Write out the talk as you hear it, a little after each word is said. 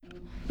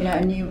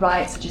a new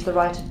right, such as the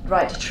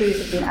right to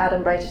truth, have been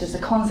adumbrated as a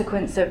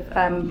consequence of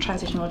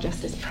transitional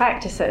justice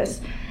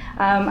practices.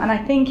 And I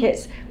think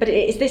it's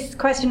this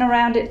question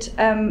around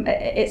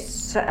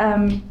it's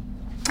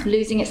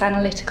losing its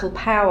analytical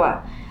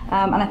power.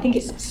 And I think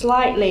it's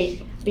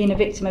slightly been a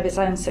victim of its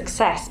own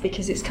success,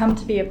 because it's come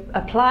to be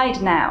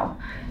applied now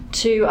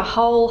to a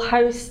whole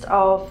host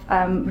of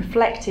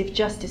reflective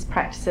justice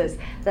practices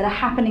that are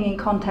happening in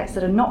contexts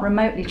that are not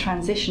remotely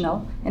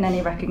transitional in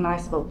any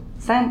recognisable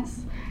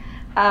sense.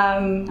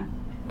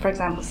 For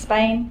example,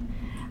 Spain,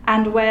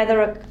 and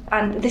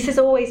and this has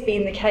always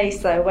been the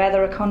case though, where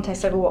there are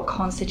contests over what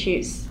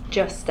constitutes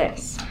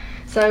justice.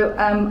 So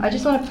I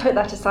just want to put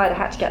that aside. I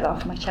had to get that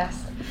off my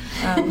chest.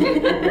 I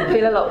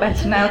feel a lot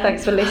better now,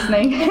 thanks for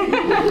listening.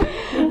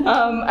 And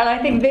I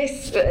think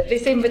this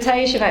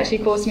invitation actually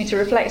forced me to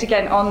reflect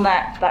again on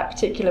that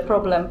particular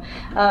problem,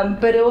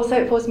 but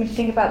also it forced me to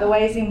think about the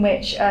ways in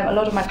which a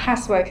lot of my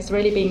past work has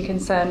really been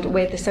concerned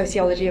with the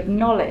sociology of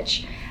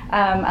knowledge.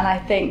 And I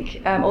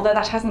think, although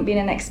that hasn't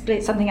been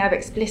something I've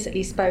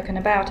explicitly spoken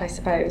about, I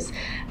suppose,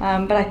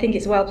 but I think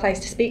it's well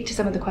placed to speak to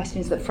some of the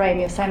questions that frame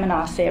your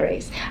seminar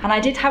series. And I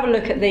did have a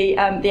look at the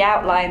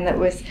outline that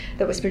was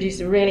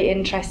produced, really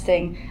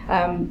interesting,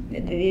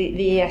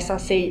 the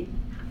ESRC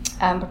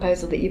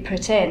proposal that you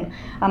put in.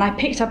 And I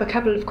picked up a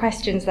couple of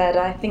questions there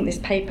that I think this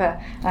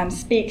paper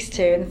speaks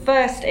to. And the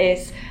first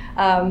is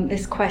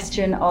this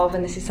question of,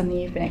 and this is something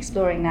you've been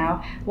exploring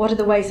now, what are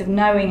the ways of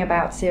knowing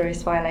about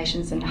serious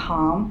violations and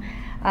harm?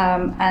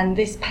 And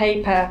this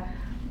paper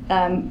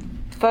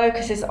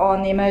focuses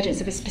on the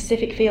emergence of a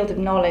specific field of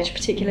knowledge,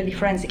 particularly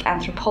forensic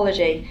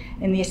anthropology,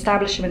 in the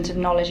establishment of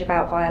knowledge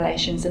about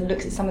violations, and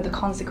looks at some of the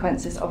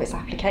consequences of its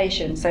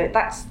application. So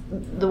that's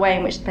the way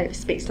in which the paper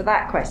speaks to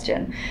that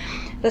question.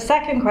 The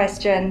second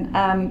question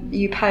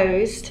you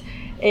posed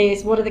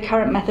is, what are the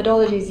current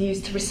methodologies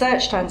used to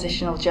research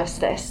transitional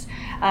justice?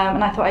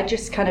 And I thought I'd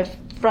just kind of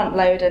front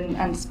load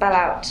and spell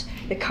out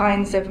the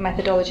kinds of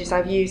methodologies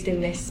I've used in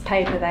this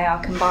paper. They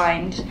are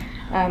combined,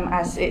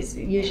 as it's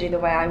usually the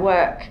way I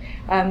work.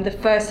 The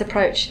first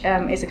approach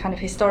is a kind of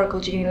historical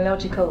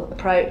genealogical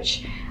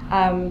approach,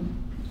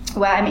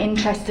 where I'm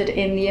interested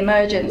in the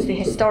emergence, the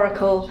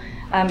historical,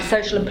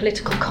 social and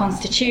political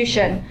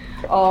constitution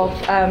of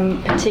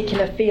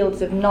particular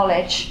fields of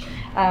knowledge,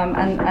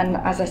 and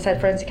as I said,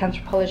 forensic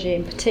anthropology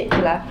in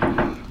particular.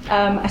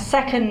 A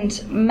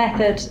second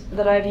method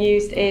that I've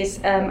used is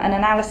an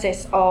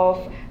analysis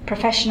of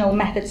professional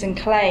methods and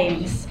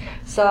claims.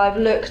 So I've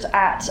looked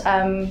at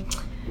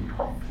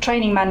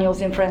training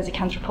manuals in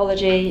forensic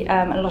anthropology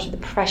and a lot of the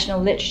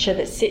professional literature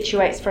that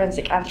situates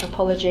forensic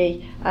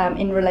anthropology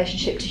in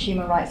relationship to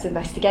human rights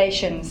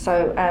investigations.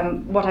 So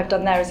what I've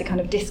done there is a kind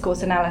of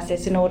discourse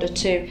analysis in order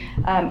to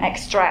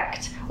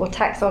extract or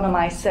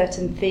taxonomize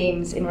certain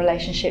themes in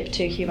relationship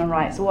to human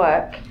rights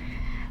work.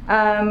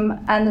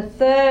 And the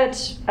third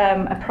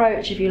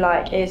approach, if you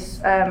like, is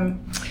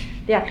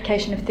the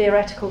application of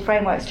theoretical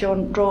frameworks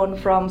drawn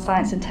from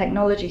science and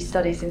technology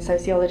studies in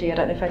sociology. I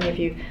don't know if any of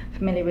you are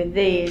familiar with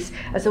these,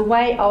 as a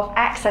way of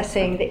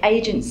accessing the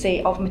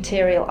agency of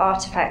material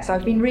artefacts.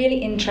 I've been really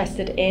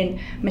interested in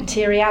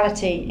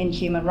materiality in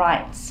human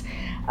rights,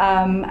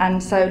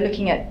 and so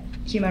looking at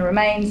human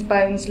remains,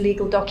 bones,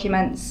 legal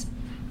documents,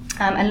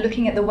 and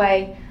looking at the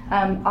way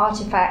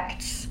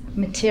artefacts,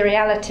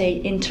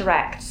 materiality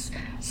interacts.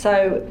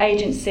 So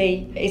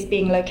agency is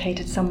being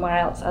located somewhere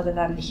else other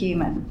than the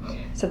human.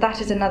 So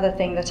that is another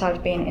thing that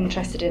I've been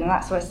interested in, and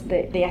that's where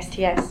the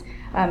STS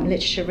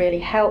literature really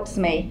helps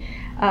me.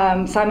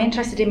 So I'm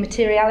interested in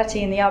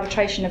materiality in the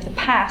arbitration of the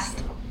past,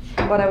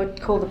 what I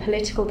would call the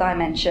political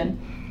dimension,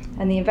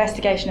 and the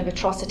investigation of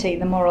atrocity,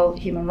 the moral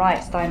human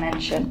rights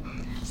dimension.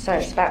 So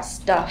it's about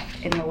stuff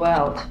in the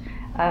world.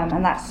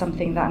 And that's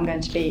something that I'm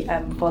going to be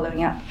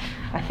following up,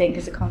 I think,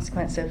 as a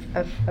consequence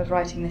of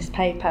writing this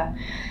paper.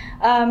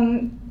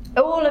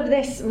 All of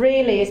this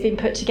really has been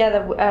put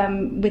together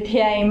with the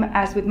aim,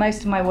 as with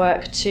most of my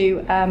work,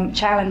 to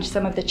challenge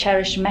some of the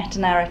cherished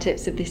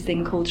meta-narratives of this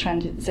thing called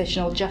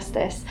transitional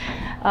justice,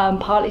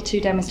 partly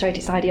to demonstrate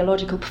its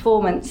ideological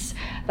performance,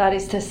 that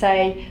is to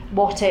say,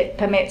 what it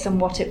permits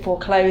and what it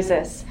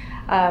forecloses.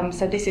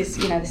 So this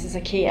is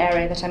a key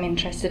area that I'm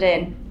interested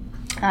in.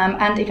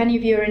 And if any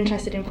of you are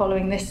interested in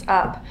following this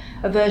up,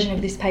 a version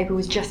of this paper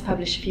was just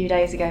published a few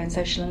days ago in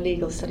Social and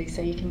Legal Studies,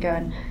 so you can go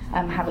and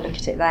have a look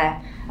at it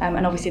there.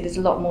 And obviously there's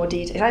a lot more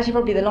detail. It's actually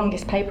probably the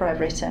longest paper I've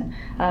written.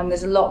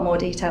 There's a lot more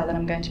detail than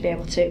I'm going to be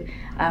able to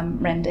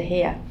render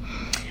here.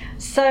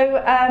 So,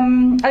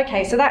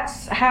 okay, so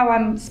that's how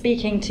I'm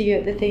speaking to you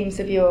at the themes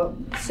of your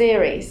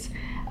series.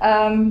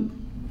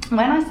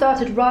 When I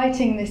started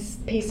writing this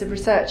piece of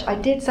research, I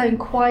did so in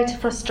quite a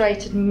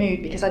frustrated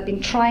mood, because I'd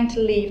been trying to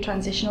leave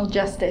transitional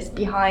justice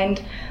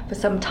behind for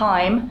some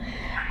time,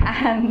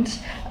 and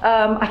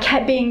I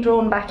kept being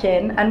drawn back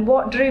in. And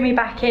what drew me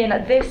back in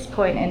at this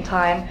point in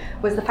time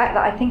was the fact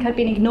that I think I'd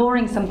been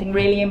ignoring something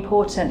really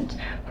important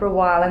for a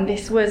while, and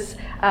this was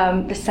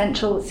the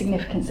central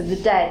significance of the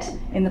dead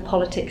in the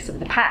politics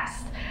of the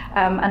past.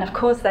 And of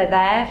course they're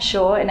there,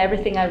 sure, in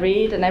everything I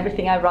read and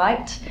everything I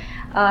write.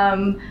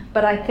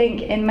 But I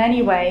think in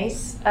many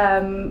ways,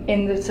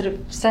 in the sort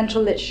of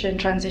central literature in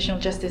transitional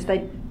justice,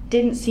 they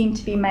didn't seem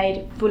to be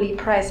made fully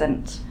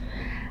present.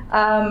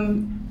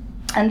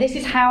 And this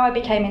is how I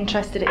became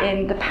interested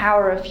in the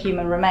power of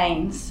human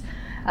remains,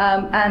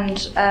 and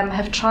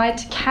have tried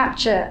to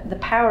capture the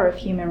power of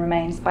human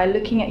remains by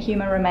looking at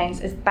human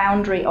remains as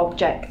boundary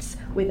objects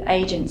with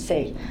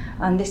agency.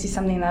 And this is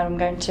something that I'm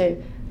going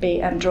to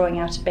be drawing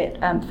out a bit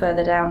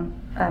further down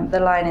the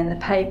line in the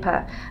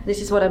paper.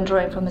 This is what I'm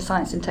drawing from the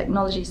science and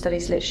technology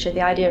studies literature,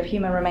 the idea of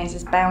human remains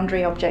as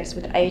boundary objects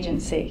with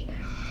agency.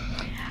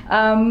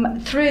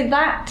 Through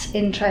that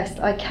interest,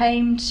 I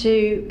came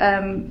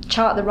to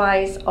chart the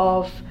rise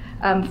of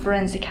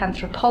forensic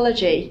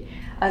anthropology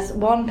as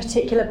one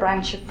particular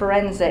branch of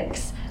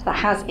forensics that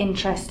has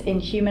interest in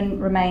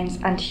human remains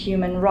and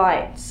human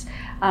rights.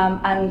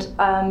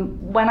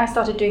 When I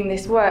started doing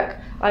this work,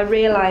 I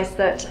realised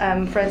that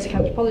forensic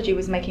anthropology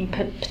was making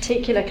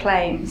particular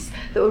claims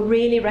that were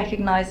really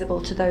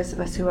recognisable to those of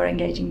us who are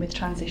engaging with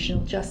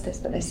transitional justice,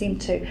 but they seem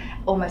to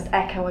almost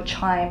echo or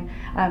chime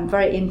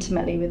very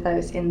intimately with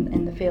those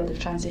in the field of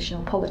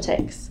transitional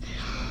politics.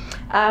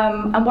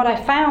 And what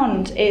I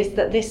found is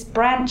that this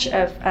branch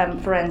of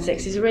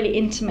forensics is really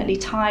intimately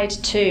tied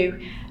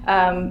to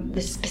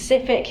the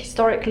specific,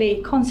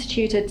 historically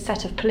constituted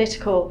set of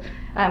political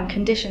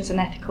conditions and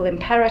ethical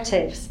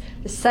imperatives,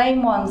 the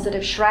same ones that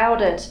have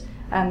shrouded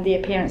the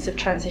appearance of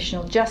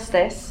transitional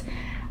justice.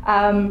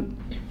 And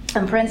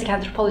forensic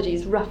anthropology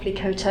is roughly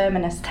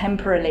coterminous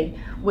temporally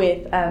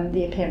with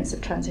the appearance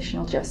of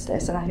transitional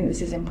justice, and I think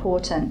this is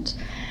important.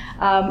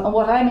 And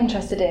what I'm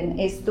interested in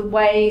is the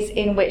ways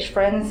in which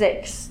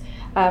forensic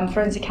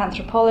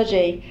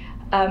anthropology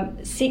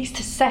seeks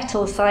to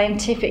settle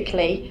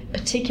scientifically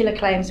particular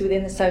claims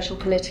within the social,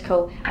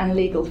 political and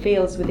legal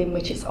fields within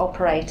which it's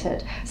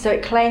operated. So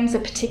it claims a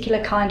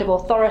particular kind of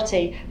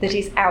authority that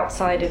is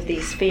outside of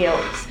these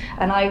fields.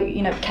 And I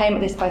came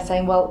at this by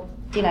saying, well,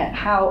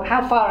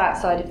 how far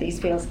outside of these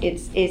fields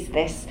is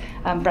this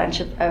branch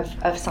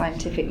of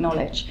scientific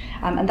knowledge?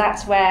 And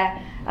that's where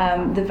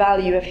the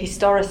value of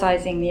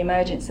historicising the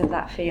emergence of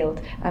that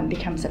field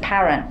becomes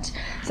apparent.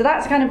 So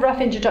that's a kind of rough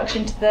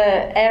introduction to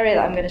the area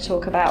that I'm going to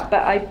talk about,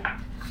 but I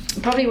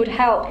probably would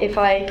help if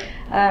I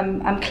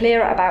am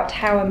clearer about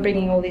how I'm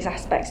bringing all these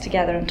aspects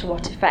together and to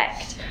what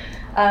effect.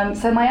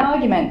 So my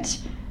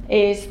argument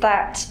is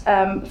that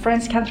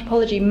forensic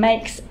anthropology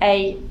makes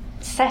a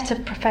set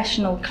of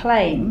professional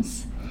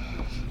claims,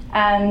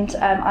 and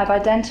I've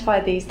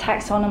identified these,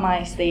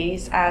 taxonomized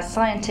these as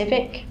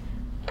scientific,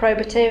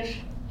 probative,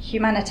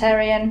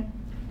 humanitarian,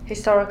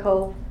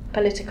 historical,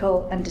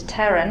 political and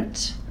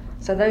deterrent.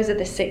 So those are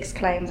the 6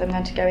 claims. I'm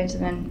going to go into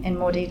them in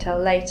more detail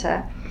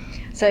later.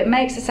 So it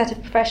makes a set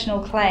of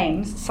professional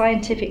claims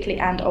scientifically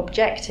and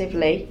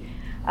objectively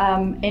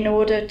in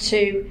order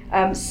to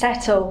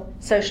settle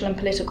social and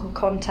political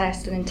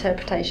contest and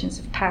interpretations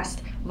of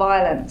past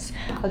violence.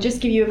 I'll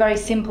just give you a very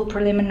simple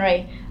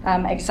preliminary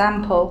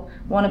example.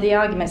 One of the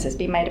arguments that's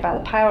been made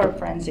about the power of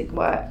forensic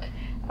work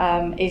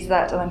is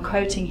that, and I'm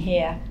quoting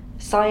here,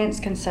 science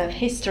can serve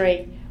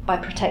history by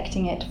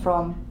protecting it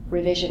from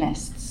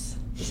revisionists.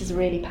 This is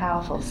really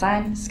powerful.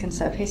 Science can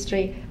serve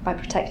history by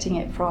protecting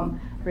it from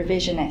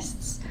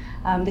revisionists.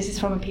 This is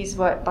from a piece of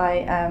work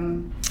by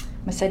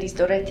Mercedes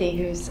Doretti,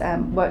 who's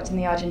worked in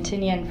the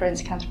Argentinian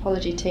forensic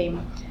anthropology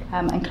team,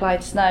 and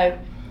Clyde Snow,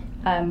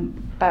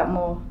 about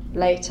him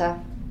later.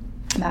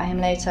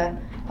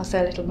 I'll say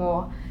a little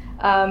more.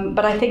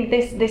 But I think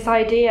this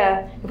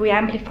idea, if we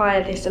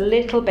amplify this a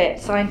little bit,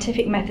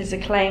 scientific methods are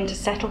claimed to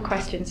settle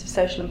questions of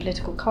social and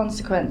political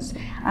consequence,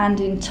 and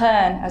in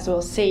turn, as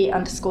we'll see,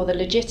 underscore the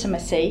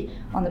legitimacy,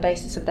 on the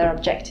basis of their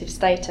objective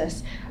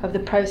status, of the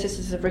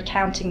processes of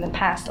recounting the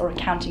past or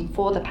accounting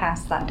for the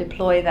past that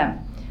deploy them.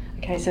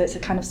 Okay, so it's a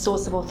kind of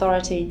source of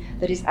authority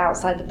that is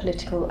outside the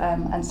political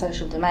and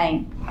social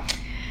domain.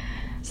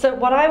 So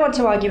what I want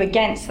to argue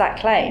against that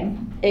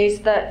claim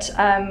is that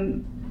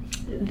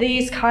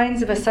these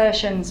kinds of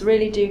assertions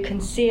really do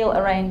conceal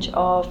a range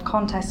of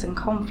contests and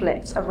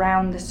conflicts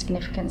around the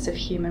significance of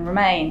human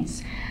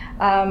remains.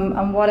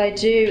 And what I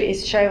do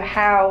is show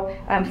how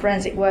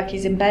forensic work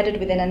is embedded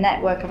within a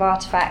network of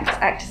artefacts,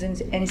 actors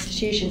and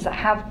institutions that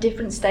have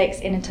different stakes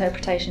in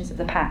interpretations of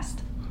the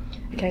past.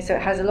 Okay, so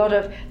it has a lot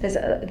of,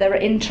 there are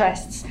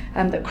interests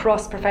that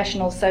cross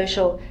professional,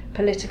 social,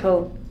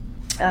 political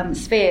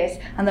spheres,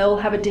 and they all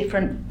have a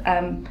different,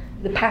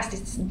 the past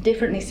is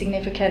differently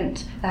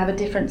significant, they have a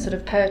different sort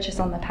of purchase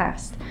on the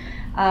past.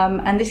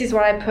 And this is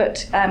where I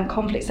put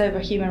conflicts over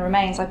human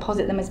remains. I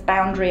posit them as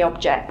boundary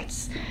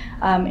objects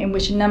in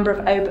which a number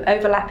of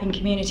overlapping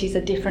communities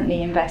are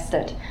differently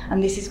invested.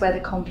 And this is where the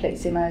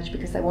conflicts emerge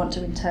because they want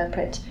to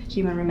interpret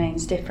human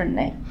remains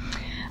differently.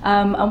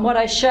 And what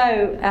I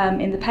show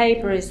in the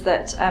paper is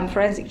that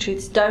forensic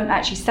truths don't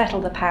actually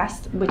settle the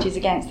past, which is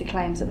against the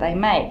claims that they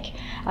make,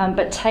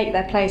 but take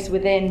their place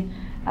within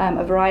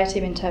a variety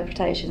of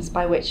interpretations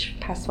by which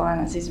past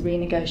violence is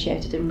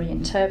renegotiated and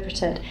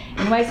reinterpreted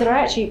in ways that are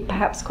actually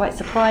perhaps quite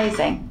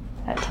surprising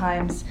at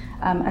times,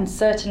 and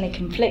certainly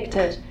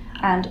conflicted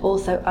and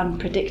also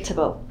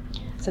unpredictable.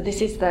 So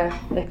this is the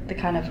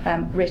kind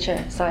of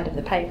richer side of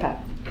the paper.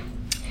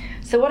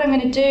 So what I'm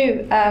going to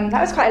do, that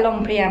was quite a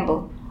long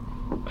preamble.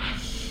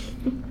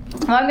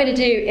 What I'm going to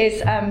do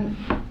is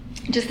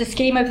just the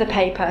scheme of the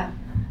paper.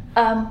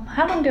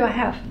 How long do I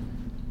have?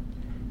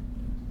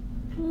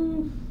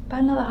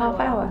 About another half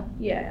hour.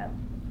 Yeah,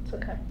 it's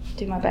okay.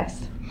 Do my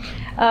best.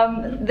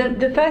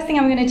 The first thing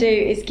I'm going to do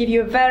is give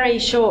you a very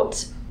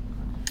short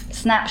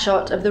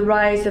snapshot of the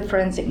rise of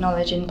forensic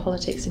knowledge in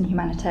politics and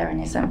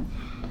humanitarianism.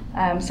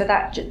 So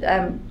that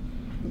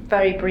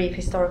very brief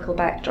historical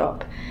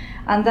backdrop.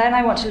 And then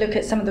I want to look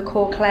at some of the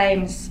core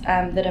claims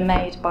that are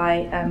made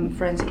by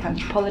forensic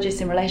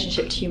anthropologists in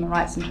relationship to human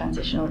rights and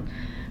transitional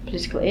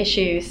political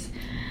issues.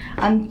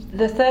 And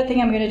the third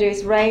thing I'm going to do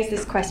is raise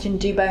this question,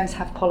 do bones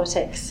have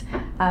politics?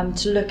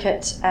 To look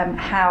at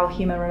how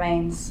human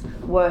remains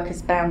work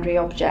as boundary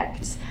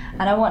objects.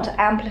 And I want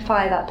to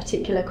amplify that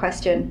particular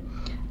question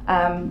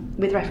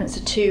with reference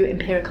to two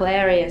empirical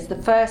areas.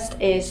 The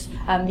first is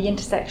the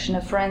intersection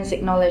of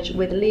forensic knowledge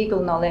with legal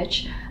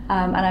knowledge,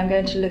 and I'm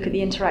going to look at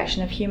the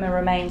interaction of human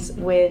remains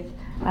with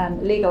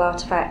legal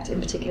artefact,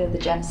 in particular the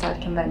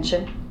Genocide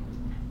Convention.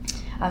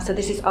 So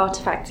this is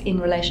artefacts in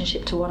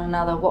relationship to one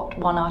another. What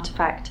one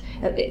artefact?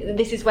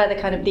 This is where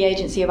the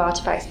agency of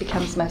artefacts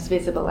becomes most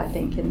visible, I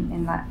think,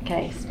 in that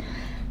case.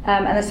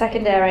 And the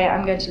second area,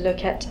 I'm going to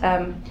look at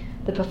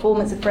the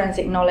performance of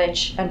forensic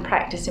knowledge and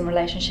practice in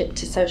relationship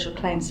to social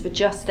claims for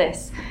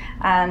justice.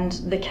 And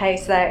the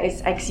case there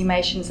is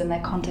exhumations and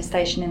their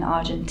contestation in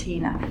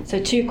Argentina.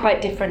 So two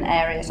quite different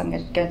areas I'm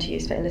going to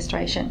use for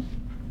illustration.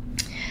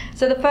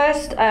 So the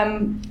first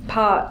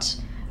part,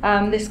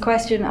 this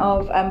question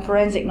of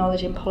forensic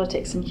knowledge in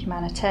politics and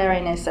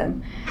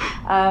humanitarianism.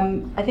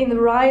 I think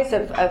the rise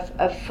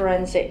of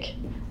forensic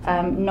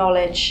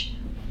knowledge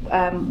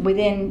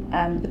within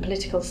the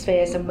political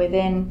spheres and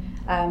within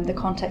the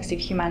context of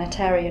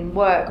humanitarian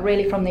work,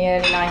 really from the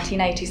early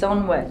 1980s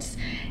onwards,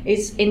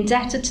 is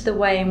indebted to the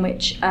way in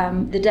which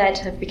the dead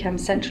have become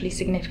centrally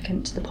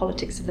significant to the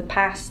politics of the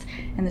past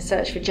in the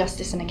search for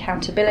justice and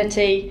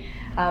accountability,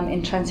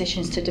 in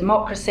transitions to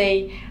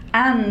democracy,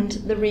 and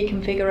the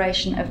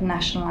reconfiguration of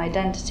national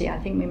identity. I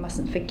think we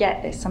mustn't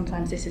forget this.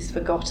 Sometimes this is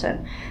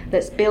forgotten.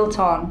 That's built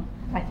on,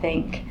 I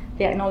think,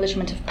 the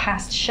acknowledgement of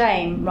past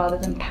shame rather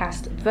than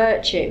past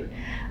virtue.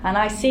 And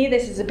I see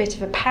this as a bit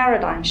of a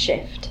paradigm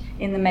shift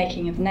in the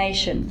making of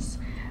nations.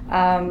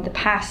 The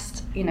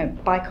past,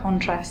 by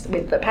contrast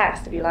with the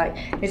past, if you like,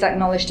 is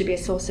acknowledged to be a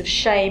source of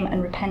shame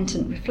and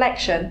repentant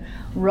reflection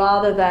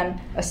rather than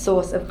a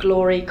source of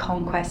glory,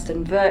 conquest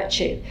and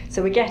virtue.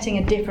 So we're getting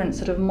a different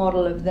sort of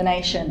model of the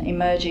nation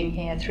emerging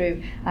here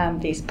through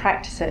these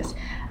practices.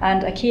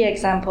 And a key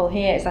example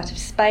here is that of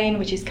Spain,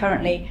 which is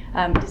currently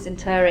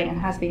disinterring and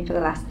has been for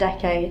the last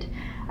decade,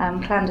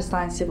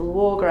 clandestine civil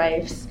war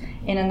graves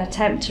in an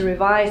attempt to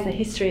revise the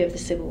history of the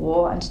Civil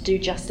War and to do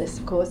justice,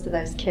 of course, to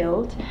those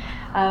killed.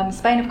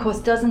 Spain, of course,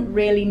 doesn't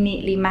really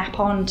neatly map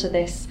onto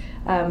this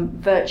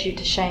virtue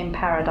to shame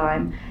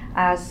paradigm,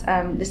 as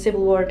the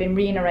Civil War had been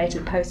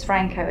re-narrated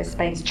post-Franco as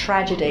Spain's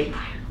tragedy,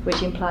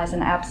 which implies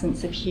an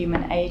absence of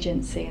human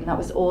agency, and that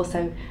was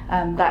also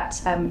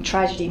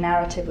tragedy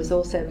narrative was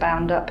also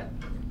bound up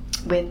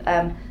with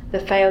the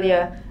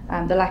failure,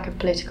 the lack of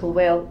political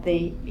will,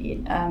 the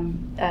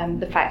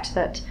fact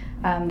that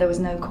there was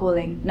no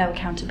calling, no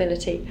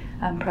accountability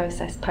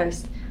process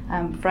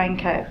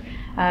post-Franco.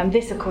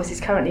 This, of course,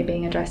 is currently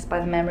being addressed by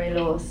the memory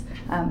laws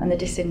and the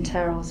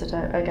disinterrals that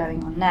are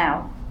going on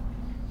now.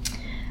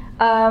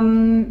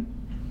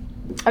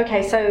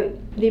 Okay, so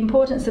the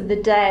importance of the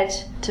dead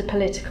to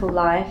political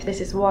life.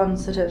 This is one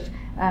sort of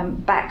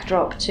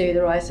backdrop to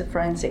the rise of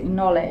forensic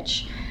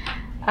knowledge.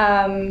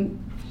 And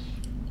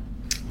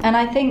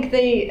I think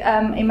the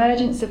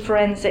emergence of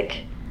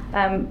forensic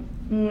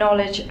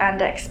knowledge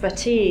and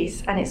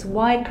expertise and its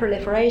wide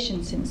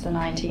proliferation since the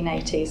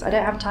 1980s, I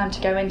don't have time to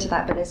go into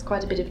that, but there's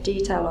quite a bit of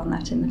detail on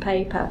that in the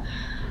paper,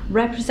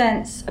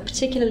 represents a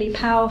particularly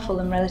powerful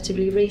and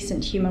relatively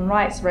recent human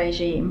rights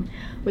regime,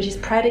 which is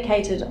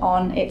predicated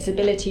on its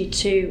ability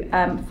to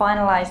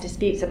finalise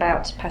disputes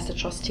about past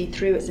atrocity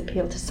through its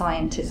appeal to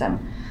scientism.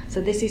 So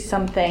this is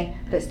something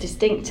that's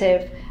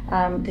distinctive.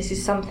 This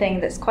is something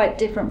that's quite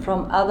different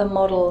from other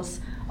models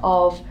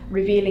of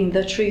revealing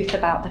the truth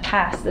about the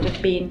past that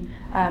have been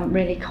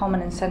really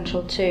common and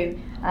central to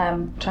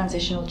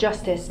transitional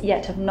justice,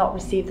 yet have not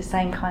received the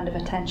same kind of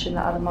attention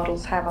that other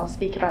models have. I'll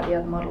speak about the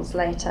other models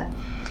later.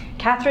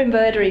 Catherine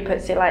Verdery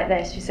puts it like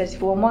this. She says,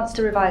 if one wants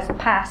to revise the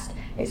past,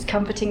 it's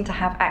comforting to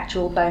have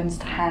actual bones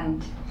to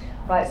hand.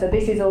 Right, so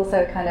this is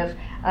also kind of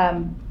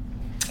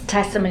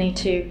testimony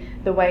to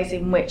the ways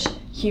in which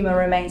human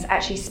remains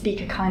actually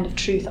speak a kind of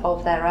truth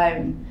of their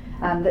own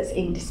that's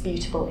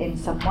indisputable in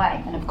some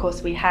way. And of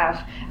course we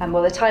have,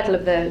 the title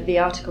of the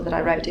article that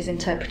I wrote is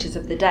Interpreters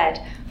of the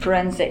Dead,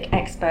 forensic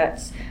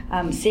experts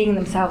seeing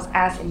themselves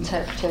as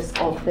interpreters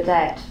of the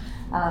dead.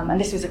 And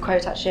this was a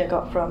quote actually I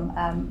got from,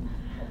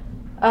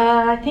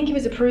 I think he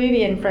was a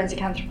Peruvian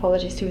forensic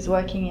anthropologist who was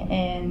working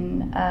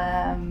in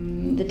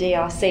the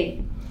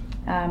DRC.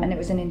 and it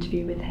was an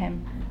interview with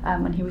him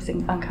when he was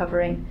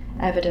uncovering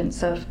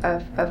evidence of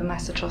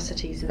mass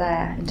atrocities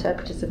there,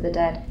 interpreters of the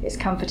dead. It's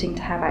comforting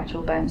to have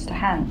actual bones to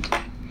hand.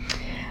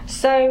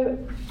 So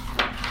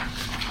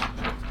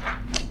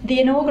the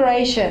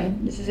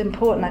inauguration, this is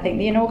important, I think,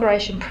 the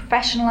inauguration,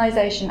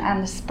 professionalisation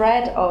and the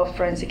spread of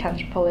forensic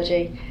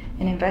anthropology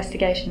in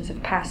investigations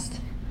of past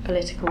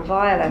political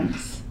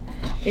violence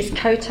is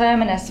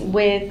coterminous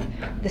with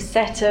the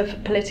set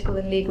of political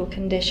and legal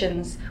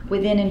conditions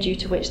within and due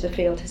to which the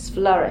field has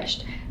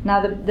flourished.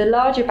 Now, the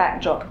larger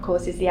backdrop, of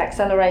course, is the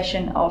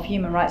acceleration of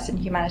human rights and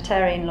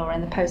humanitarian law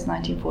in the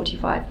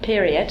post-1945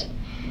 period.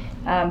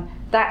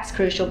 That's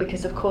crucial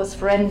because, of course,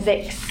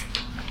 forensics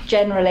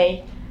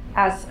generally,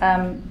 as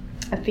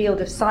a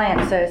field of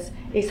sciences,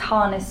 is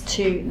harnessed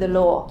to the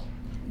law.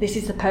 This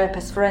is the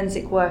purpose.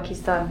 Forensic work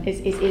is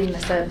in the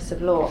service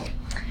of law.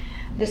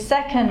 The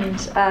second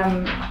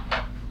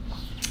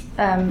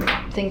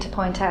thing to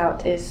point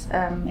out is,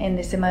 in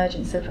this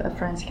emergence of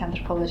forensic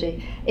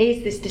anthropology,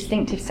 is this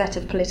distinctive set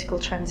of political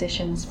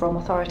transitions from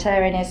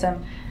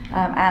authoritarianism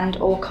and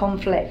or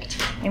conflict,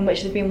 in which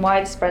there have been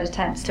widespread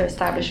attempts to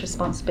establish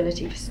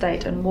responsibility for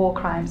state and war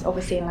crimes,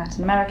 obviously in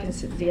Latin America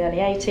since the early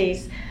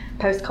 80s,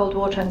 post-Cold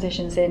War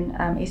transitions in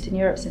Eastern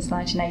Europe since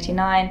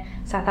 1989,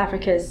 South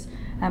Africa's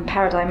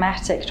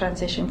paradigmatic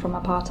transition from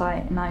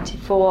apartheid in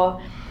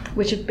 94,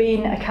 which have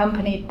been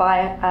accompanied by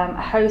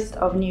a host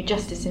of new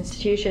justice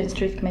institutions,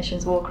 truth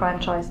commissions, war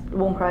crimes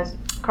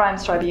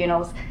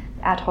tribunals,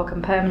 ad hoc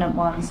and permanent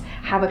ones,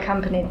 have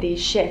accompanied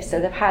these shifts. So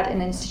they've had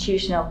an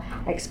institutional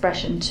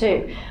expression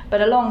too.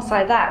 But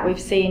alongside that, we've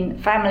seen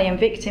family and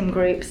victim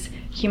groups,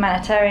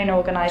 humanitarian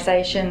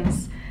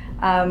organisations,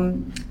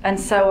 and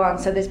so on.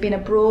 So there's been a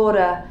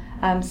broader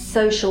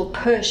social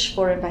push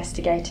for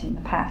investigating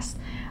the past.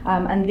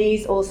 And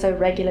these also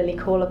regularly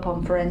call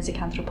upon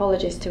forensic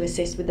anthropologists to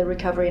assist with the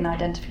recovery and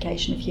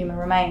identification of human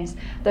remains.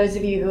 Those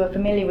of you who are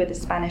familiar with the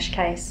Spanish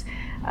case,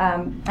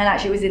 and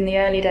actually it was in the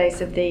early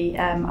days of the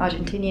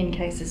Argentinian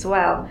case as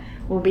well,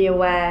 will be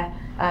aware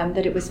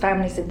that it was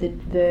families of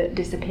the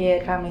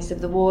disappeared, families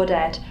of the war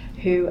dead,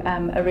 who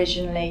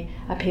originally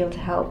appealed to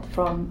help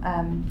from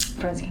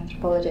forensic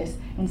anthropologists.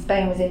 In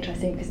Spain was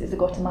interesting because it was the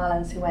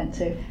Guatemalans who went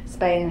to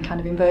Spain in a kind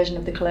of inversion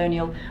of the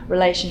colonial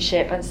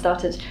relationship and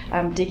started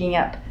digging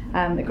up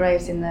the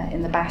graves in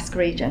the Basque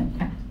region.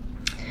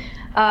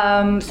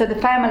 So the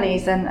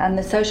families and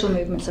the social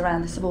movements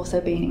around this have also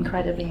been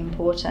incredibly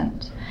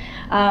important.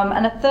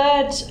 And a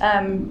third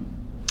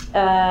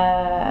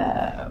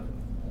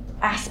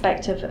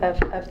aspect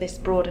of this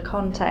broader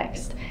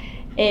context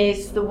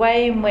is the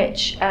way in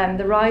which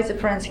the rise of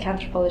forensic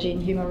anthropology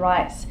and human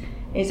rights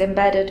is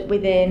embedded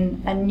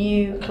within a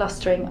new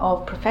clustering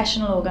of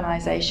professional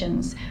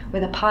organisations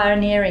with a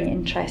pioneering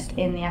interest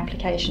in the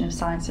application of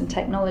science and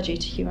technology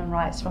to human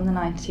rights from the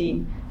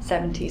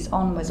 1970s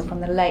onwards, or from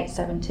the late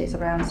 70s,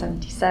 around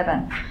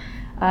 77.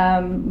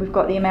 We've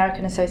got the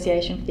American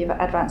Association for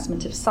the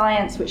Advancement of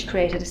Science, which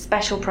created a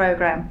special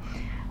programme,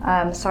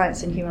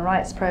 Science and Human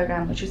Rights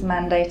Programme, which was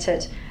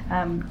mandated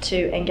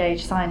to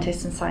engage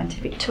scientists and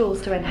scientific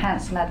tools to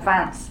enhance and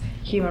advance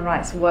human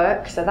rights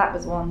work. So that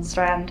was one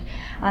strand.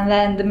 And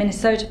then the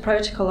Minnesota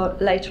Protocol,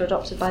 later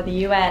adopted by the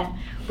UN,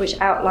 which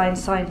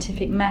outlines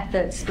scientific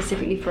methods,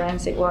 specifically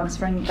forensic ones,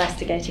 for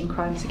investigating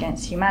crimes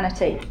against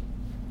humanity.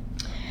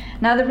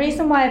 Now, the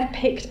reason why I've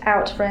picked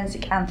out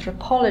forensic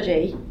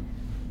anthropology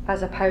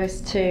as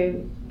opposed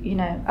to,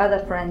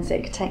 other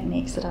forensic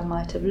techniques that I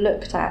might have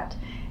looked at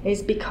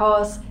is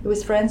because it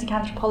was forensic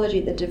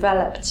anthropology that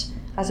developed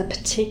as a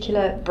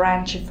particular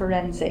branch of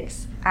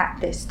forensics at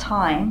this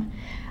time.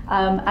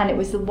 And it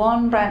was the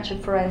one branch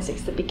of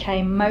forensics that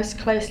became most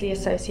closely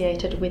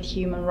associated with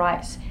human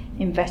rights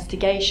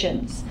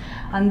investigations.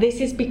 And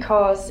this is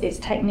because its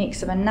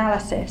techniques of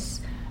analysis,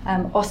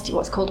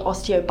 what's called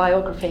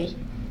osteobiography,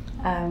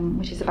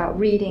 which is about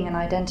reading and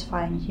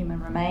identifying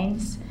human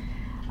remains,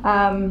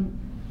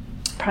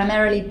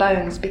 primarily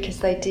bones, because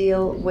they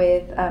deal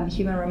with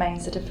human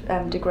remains that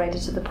have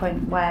degraded to the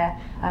point where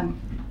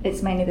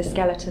it's mainly the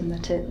skeleton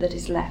that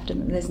is left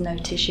and there's no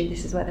tissue.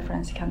 This is where the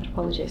forensic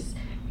anthropologists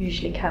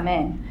usually come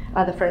in.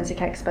 Other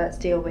forensic experts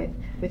deal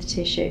with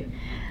tissue.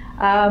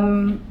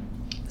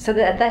 So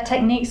their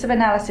techniques of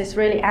analysis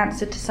really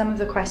answered to some of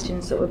the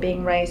questions that were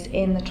being raised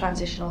in the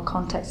transitional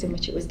context in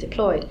which it was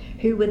deployed.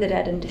 Who were the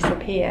dead and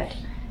disappeared?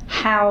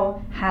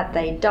 How had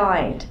they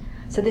died?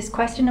 So this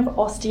question of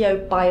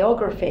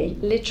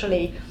osteobiography,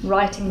 literally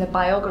writing the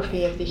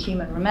biography of the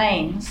human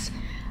remains,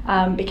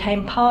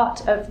 became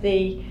part of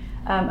the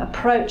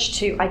approach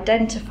to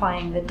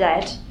identifying the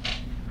dead,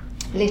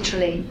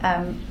 literally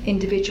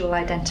individual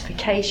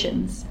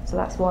identifications. So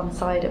that's one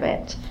side of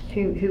it.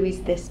 Who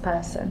is this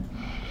person?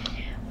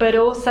 But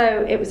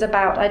also it was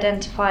about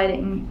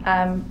identifying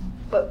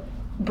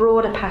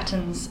broader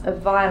patterns of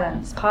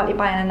violence, partly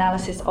by an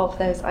analysis of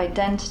those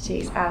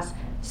identities as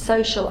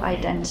social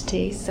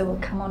identities. So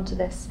we'll come on to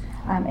this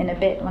in a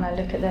bit when I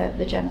look at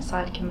the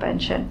Genocide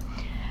Convention.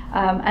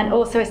 And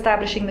also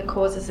establishing the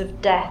causes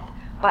of death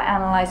by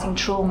analysing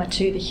trauma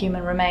to the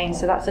human remains.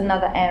 So that's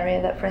another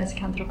area that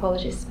forensic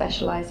anthropologists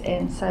specialise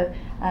in, so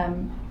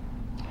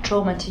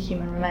trauma to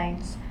human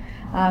remains.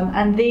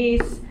 And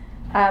these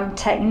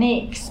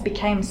techniques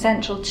became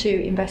central to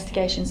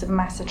investigations of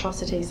mass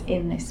atrocities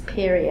in this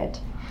period.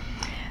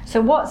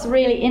 So what's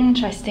really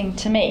interesting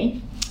to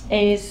me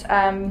is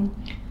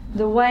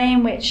the way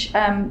in which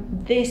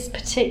this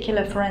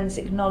particular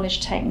forensic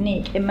knowledge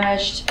technique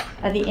emerged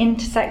at the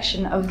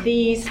intersection of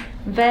these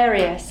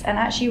various and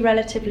actually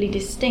relatively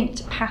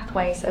distinct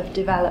pathways of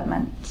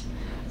development.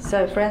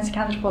 So forensic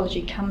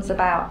anthropology comes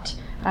about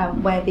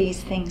where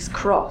these things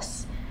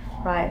cross,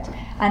 right?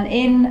 And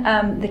in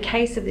the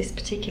case of this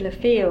particular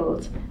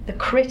field, the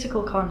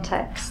critical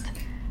context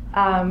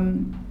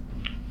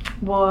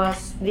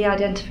was the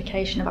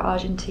identification of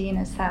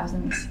Argentina's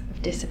thousands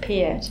of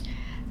disappeared,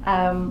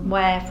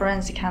 where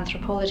forensic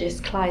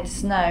anthropologist Clyde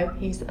Snow,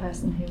 he's the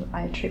person who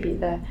I attribute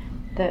the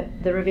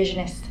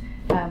revisionist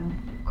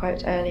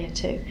quote earlier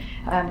to.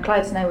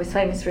 Clyde Snow was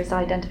famous for his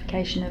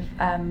identification of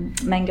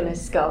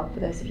Mengele's skull, for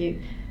those of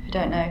you who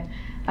don't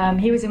know.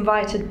 He was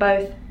invited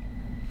both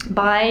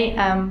by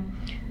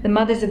the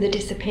mothers of the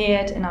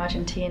disappeared in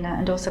Argentina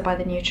and also by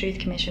the New Truth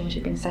Commission, which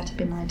had been set up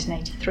in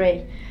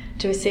 1983,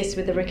 to assist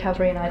with the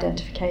recovery and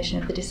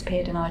identification of the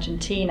disappeared in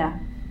Argentina.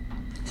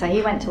 So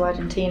he went to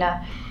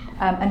Argentina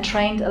and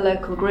trained a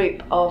local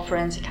group of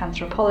forensic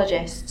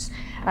anthropologists.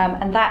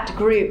 And that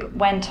group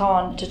went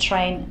on to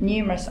train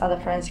numerous other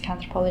forensic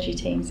anthropology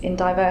teams in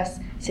diverse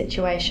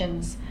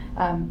situations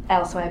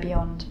elsewhere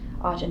beyond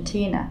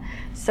Argentina.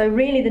 So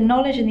really the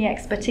knowledge and the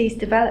expertise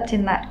developed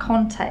in that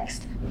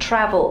context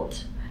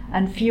travelled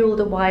and fueled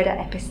a wider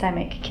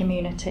epistemic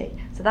community.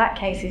 So that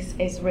case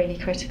is really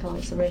critical,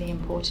 it's a really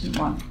important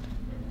one.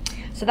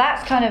 So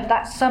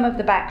that's some of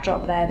the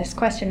backdrop there, this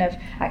question of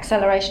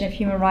acceleration of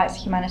human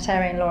rights,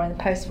 humanitarian law in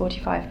the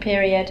post-45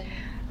 period,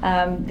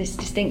 this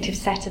distinctive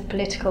set of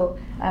political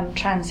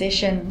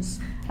transitions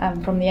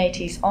from the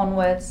 80s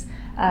onwards,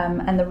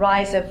 and the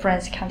rise of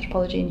forensic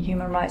anthropology and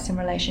human rights in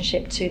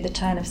relationship to the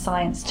turn of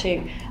science to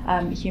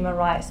human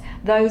rights.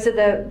 Those are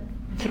the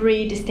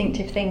three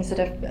distinctive things that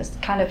are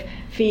kind of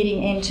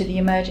feeding into the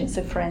emergence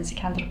of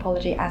forensic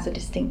anthropology as a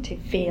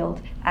distinctive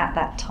field at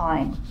that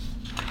time.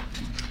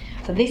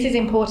 So this is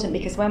important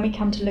because when we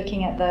come to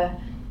looking at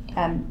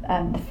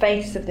the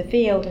faiths of the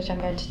field, which I'm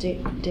going to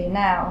do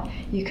now,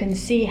 you can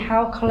see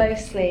how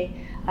closely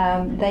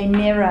they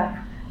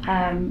mirror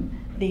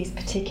these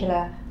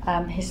particular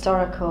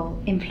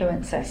historical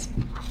influences.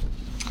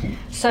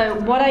 So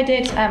what I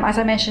did, as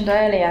I mentioned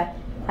earlier,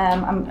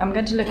 I'm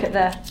going to look at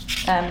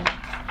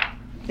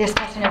this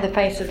question of the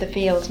faiths of the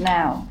field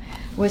now,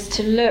 was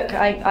to look,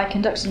 I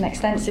conducted an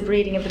extensive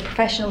reading of the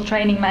professional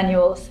training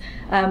manuals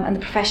and the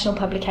professional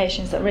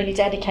publications that are really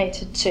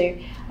dedicated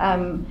to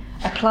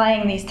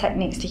applying these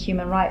techniques to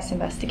human rights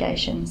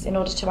investigations in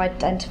order to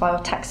identify or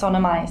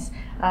taxonomize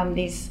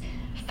these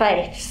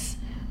faiths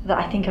that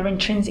I think are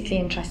intrinsically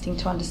interesting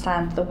to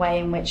understand the way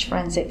in which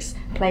forensics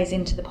plays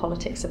into the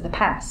politics of the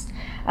past.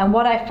 And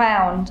what I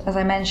found, as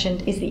I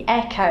mentioned, is the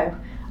echo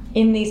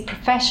in these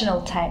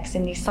professional texts,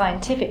 in these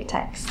scientific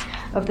texts,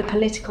 of the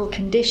political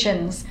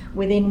conditions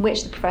within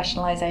which the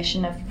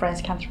professionalization of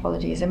forensic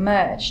anthropology has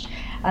emerged.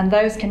 And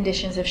those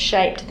conditions have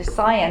shaped the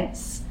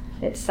science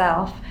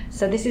itself.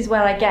 So this is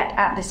where I get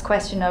at this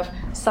question of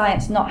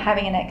science not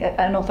having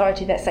an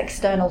authority that's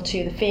external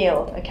to the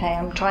field. Okay,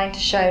 I'm trying to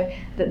show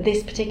that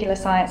this particular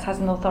science has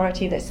an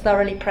authority that's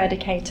thoroughly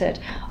predicated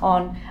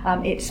on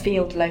its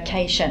field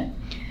location.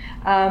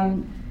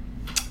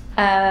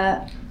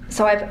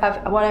 So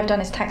what I've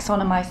done is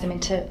taxonomize them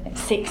into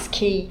 6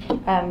 key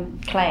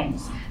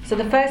claims. So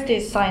the first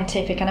is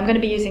scientific, and I'm going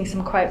to be using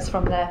some quotes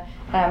from the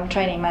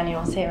training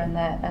manuals here and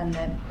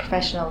the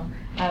professional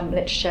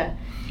literature.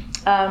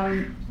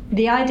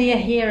 The idea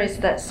here is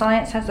that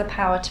science has the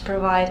power to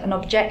provide an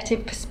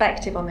objective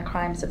perspective on the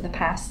crimes of the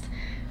past,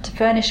 to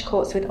furnish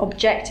courts with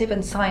objective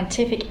and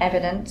scientific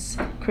evidence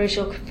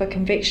crucial for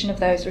conviction of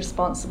those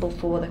responsible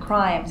for the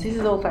crimes. This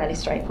is all fairly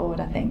straightforward,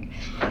 I think.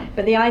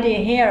 But the idea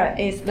here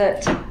is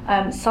that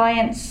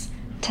science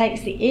takes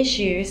the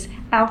issues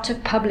out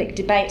of public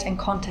debate and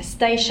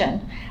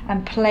contestation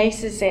and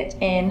places it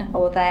in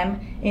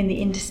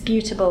the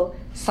indisputable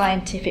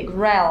scientific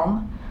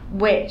realm,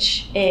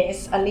 which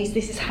is, at least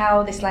this is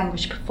how this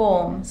language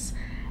performs,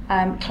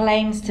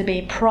 claims to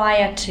be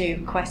prior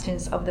to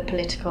questions of the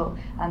political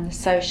and the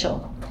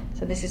social.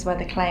 So this is where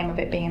the claim of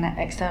it being an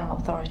external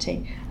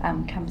authority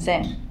comes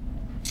in.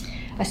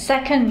 A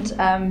second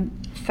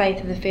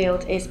faith of the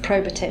field is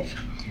probative.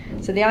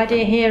 So the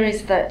idea here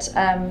is that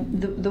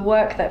the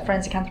work that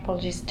forensic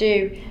anthropologists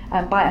do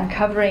by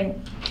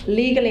uncovering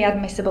legally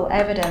admissible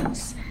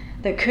evidence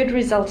that could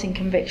result in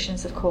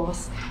convictions, of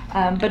course,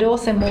 but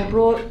also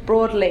more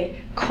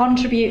broadly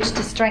contribute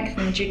to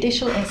strengthening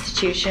judicial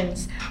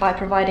institutions by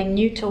providing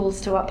new tools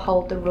to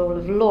uphold the rule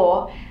of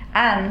law,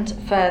 and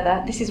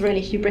further, this is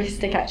really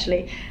hubristic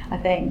actually, I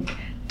think,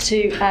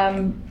 to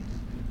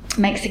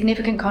make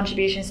significant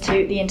contributions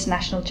to the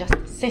international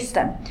justice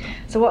system.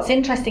 So what's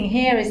interesting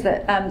here is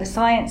that the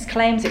science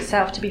claims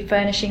itself to be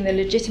furnishing the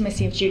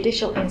legitimacy of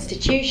judicial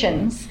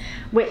institutions,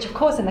 which of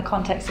course in the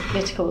context of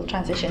political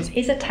transitions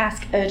is a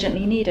task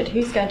urgently needed.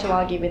 Who's going to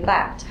argue with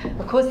that?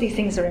 Of course these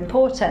things are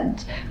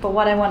important, but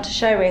what I want to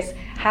show is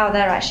how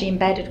they're actually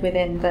embedded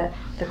within the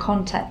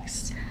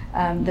context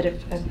that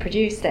have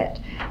produced it.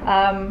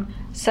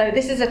 So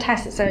this is a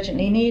task that's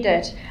urgently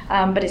needed,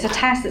 but it's a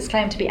task that's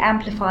claimed to be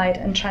amplified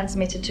and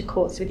transmitted to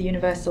courts with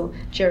universal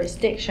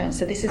jurisdiction.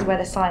 So this is where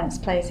the science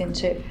plays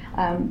into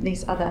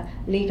these other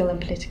legal and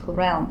political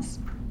realms.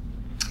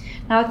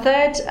 Now, a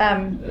third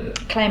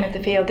claim of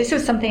the field, this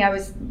was something I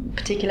was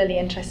particularly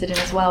interested in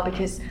as well,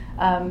 because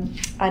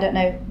I don't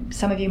know,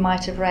 some of you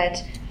might have read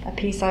a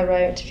piece I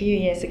wrote a few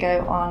years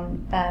ago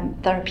on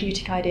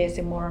therapeutic ideas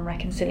in war and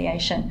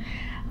reconciliation.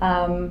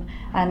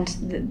 And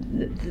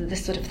the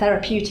sort of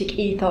therapeutic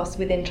ethos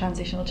within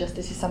transitional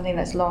justice is something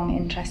that's long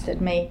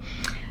interested me.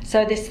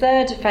 So this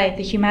third faith,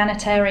 the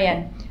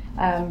humanitarian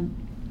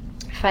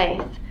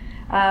faith,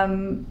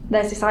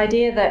 there's this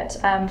idea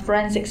that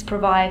forensics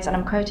provides, and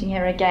I'm quoting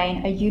here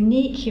again, a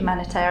unique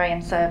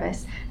humanitarian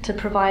service to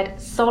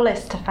provide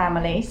solace to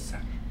families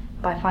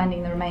by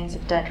finding the remains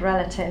of dead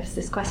relatives.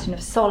 This question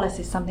of solace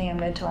is something I'm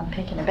going to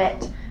unpick in a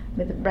bit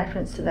with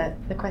reference to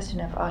the question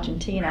of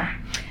Argentina.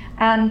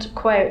 And,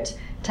 quote,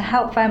 to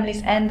help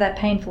families end their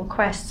painful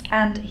quests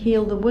and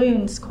heal the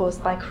wounds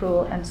caused by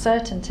cruel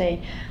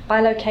uncertainty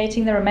by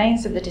locating the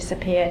remains of the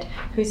disappeared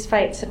whose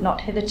fates had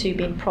not hitherto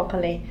been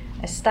properly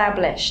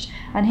established.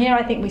 And here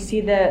I think we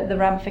see the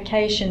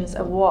ramifications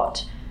of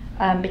what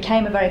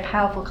became a very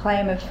powerful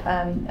claim of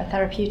a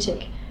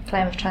therapeutic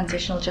claim of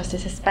transitional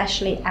justice,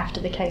 especially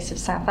after the case of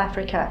South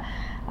Africa.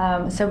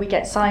 So we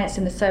get science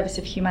in the service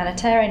of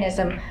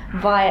humanitarianism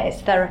via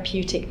its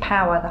therapeutic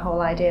power, the whole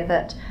idea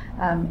that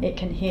it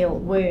can heal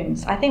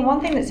wounds. I think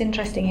one thing that's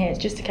interesting here, it's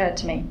just occurred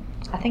to me,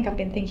 I think I've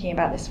been thinking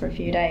about this for a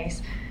few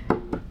days,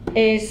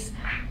 is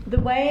the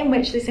way in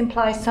which this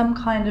implies some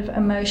kind of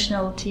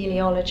emotional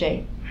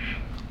teleology.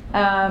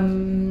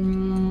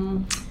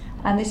 And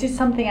this is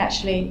something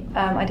actually,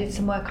 I did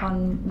some work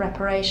on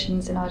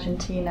reparations in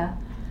Argentina,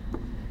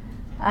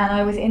 and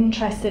I was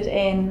interested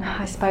in,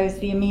 I suppose,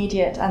 the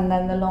immediate and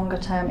then the longer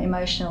term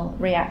emotional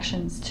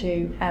reactions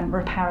to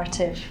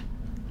reparative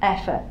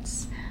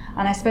efforts.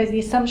 And I suppose the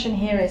assumption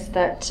here is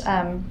that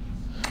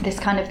this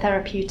kind of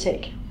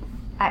therapeutic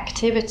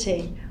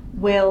activity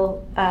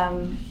will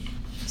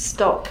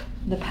stop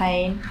the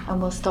pain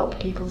and will stop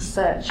people's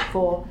search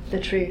for the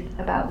truth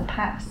about the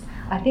past.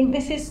 I think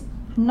this is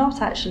not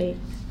actually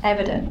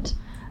evident,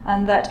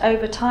 and that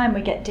over time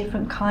we get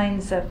different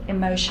kinds of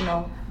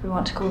emotional, we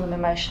want to call them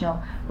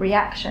emotional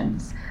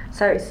reactions.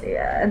 So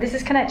and this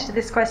is connected to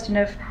this question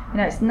of,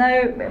 it's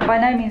by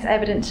no means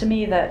evident to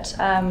me that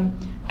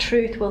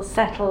truth will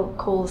settle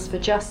calls for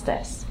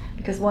justice,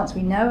 because once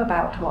we know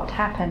about what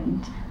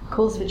happened,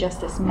 calls for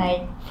justice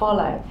may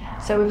follow.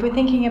 So if we're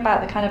thinking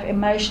about the kind of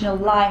emotional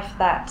life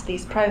that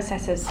these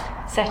processes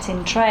set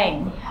in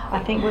train, I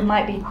think we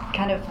might be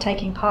kind of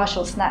taking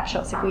partial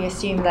snapshots if we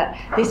assume that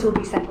this will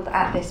be settled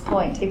at this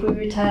point. If we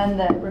return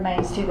the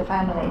remains to the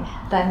family,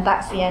 then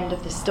that's the end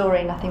of the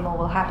story, nothing more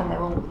will happen,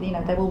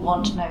 they will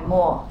want no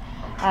more.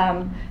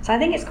 So I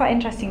think it's quite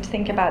interesting to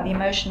think about the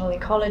emotional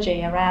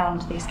ecology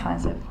around these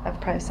kinds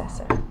of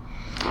processes.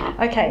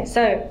 Okay,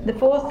 so the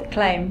fourth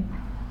claim,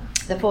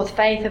 the fourth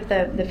faith of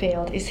the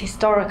field is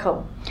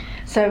historical.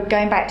 So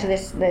going back to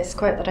this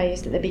quote that I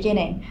used at the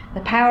beginning, the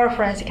power of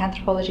forensic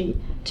anthropology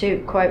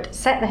to, quote,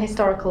 set the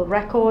historical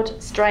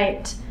record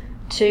straight,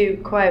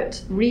 to,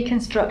 quote,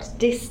 reconstruct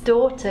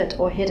distorted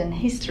or hidden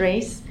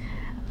histories,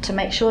 to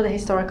make sure the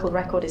historical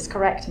record is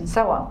correct, and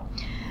so on.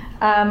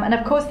 And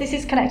of course this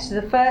is connected to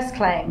the first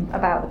claim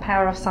about the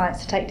power of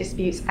science to take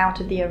disputes out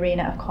of the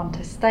arena of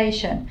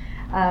contestation,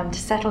 to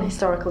settle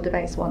historical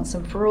debates once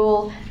and for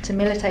all, to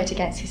militate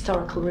against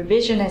historical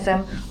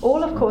revisionism,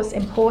 all of course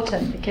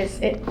important because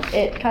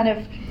it kind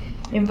of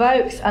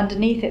invokes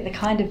underneath it the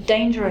kind of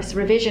dangerous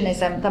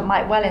revisionism that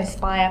might well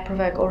inspire,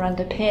 provoke or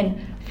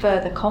underpin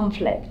further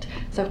conflict.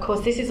 So of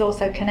course this is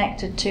also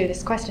connected to,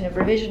 this question of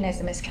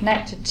revisionism is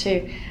connected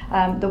to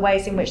the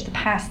ways in which the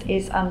past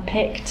is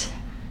unpicked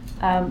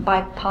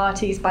by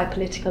parties, by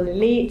political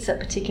elites at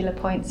particular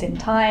points in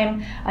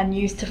time and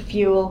used to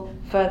fuel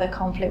further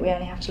conflict. We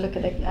only have to look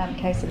at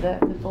the case of the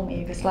former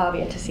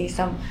Yugoslavia to see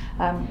some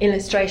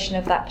illustration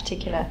of that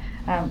particular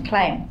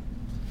claim.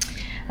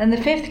 And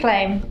the fifth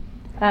claim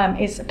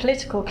is a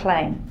political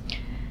claim.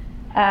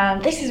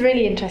 This is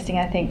really interesting,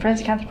 I think.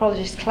 Forensic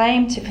anthropologists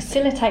claim to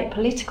facilitate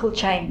political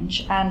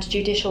change and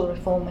judicial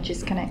reform, which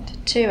is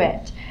connected to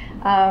it.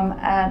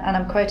 And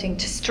I'm quoting,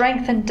 to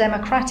strengthen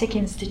democratic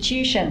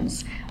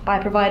institutions by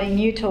providing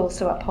new tools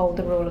to uphold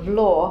the rule of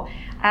law,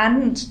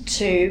 and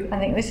to, I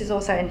think this is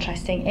also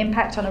interesting,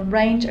 impact on a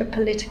range of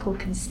political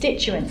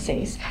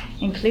constituencies,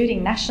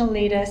 including national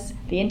leaders,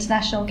 the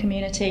international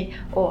community,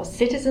 or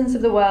citizens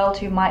of the world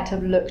who might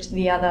have looked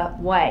the other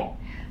way.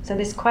 So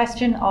this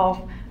question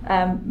of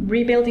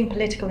rebuilding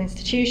political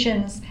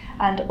institutions,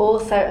 and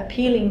also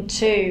appealing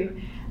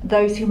to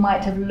those who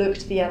might have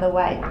looked the other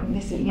way.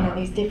 This is,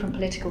 these different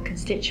political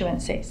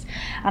constituencies.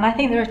 And I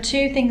think there are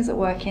two things at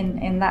work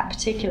in that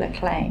particular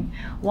claim.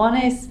 One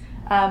is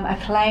a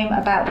claim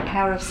about the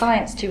power of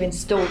science to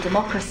install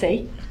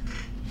democracy,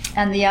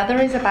 and the other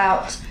is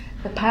about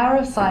the power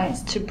of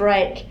science to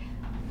break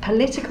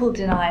political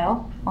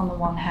denial on the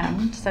one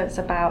hand, so it's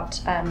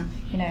about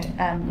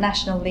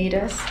national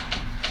leaders,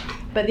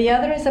 but the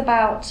other is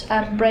about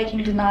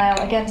breaking denial.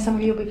 Again, some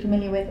of you will be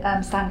familiar with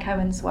Stan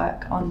Cohen's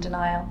work on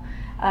denial,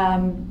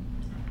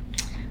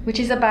 which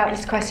is about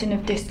this question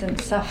of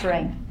distant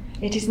suffering.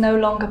 It is no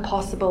longer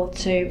possible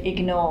to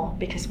ignore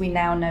because we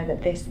now know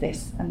that this,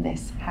 and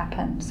this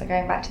happened. So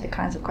going back to the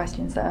kinds of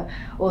questions that are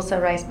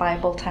also raised by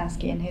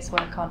Boltanski in his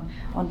work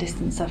on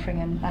distant suffering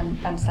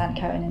and Stan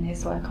Cohen in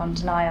his work on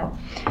denial.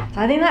 So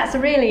I think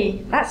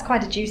that's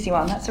quite a juicy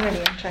one. That's a really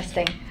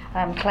interesting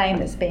claim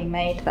that's being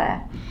made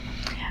there.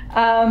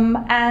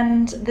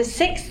 And the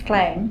sixth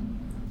claim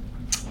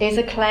is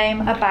a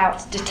claim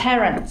about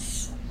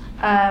deterrence.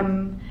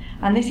 And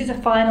this is a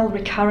final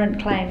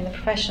recurrent claim in the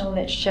professional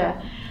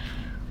literature,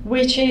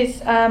 which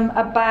is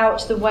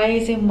about the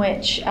ways in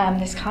which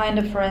this kind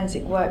of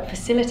forensic work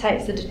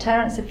facilitates the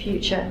deterrence of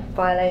future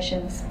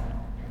violations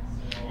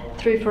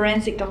through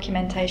forensic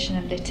documentation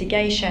and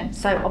litigation,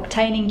 so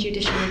obtaining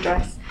judicial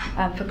redress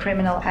for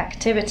criminal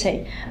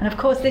activity. And of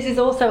course, this is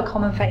also a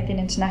common faith in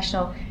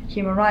international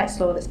human rights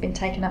law that's been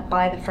taken up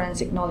by the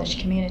forensic knowledge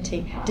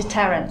community.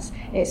 Deterrence.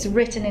 It's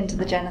written into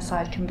the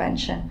Genocide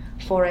Convention,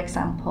 for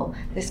example,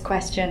 this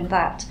question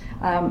that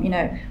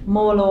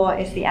more law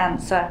is the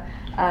answer,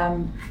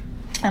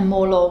 and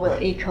more law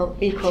will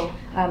equal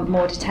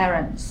more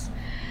deterrence.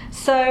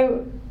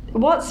 So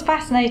what's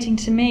fascinating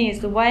to me is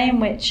the way in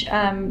which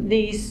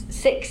these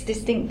six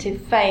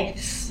distinctive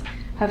faiths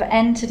have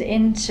entered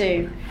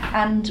into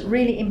and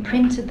really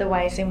imprinted the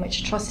ways in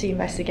which atrocity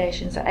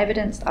investigations are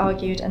evidenced,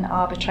 argued, and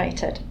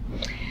arbitrated.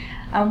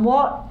 And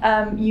what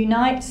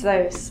unites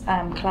those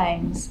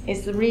claims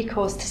is the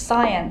recourse to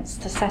science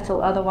to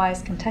settle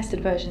otherwise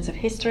contested versions of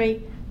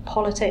history,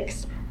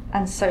 politics,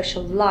 and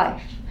social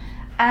life.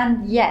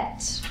 And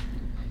yet,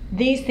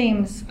 these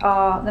themes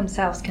are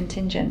themselves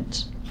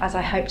contingent, as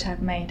I hope to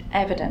have made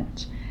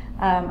evident.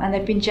 And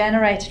they've been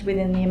generated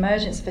within the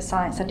emergence of a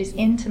science that is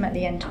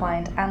intimately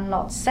entwined and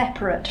not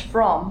separate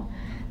from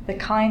the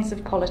kinds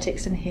of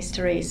politics and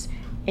histories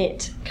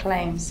it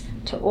claims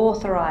to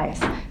authorise.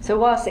 So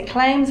whilst it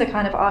claims a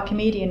kind of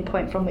Archimedean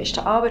point from which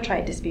to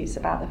arbitrate disputes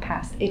about the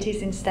past, it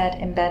is instead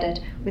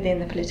embedded within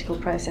the political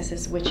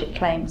processes which it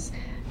claims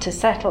to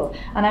settle.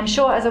 And I'm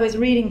sure as I was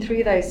reading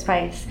through those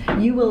faiths,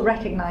 you will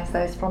recognise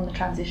those from the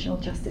transitional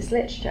justice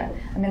literature.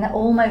 I mean, they're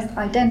almost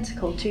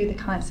identical to the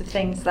kinds of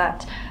things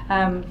that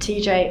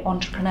TJ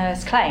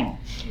entrepreneurs claim.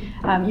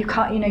 You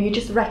can't, you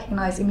just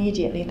recognise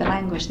immediately the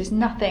language. There's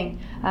nothing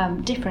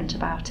different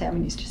about it. I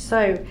mean, it's just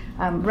so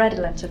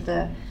redolent of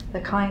the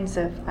kinds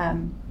of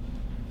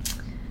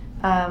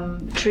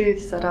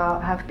truths that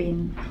have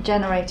been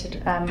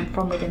generated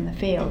from within the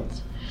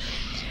field.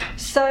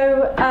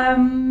 So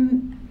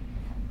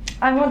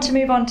I want to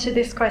move on to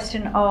this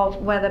question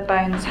of whether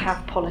bones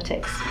have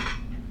politics.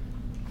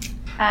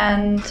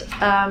 And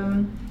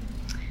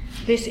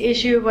this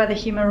issue of whether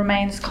human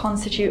remains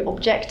constitute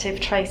objective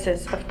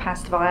traces of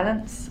past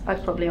violence.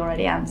 I've probably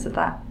already answered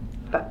that,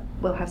 but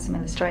we'll have some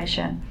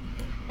illustration.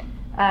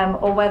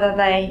 Or whether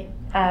they,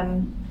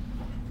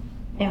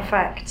 in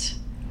fact,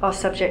 are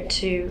subject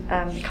to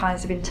the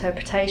kinds of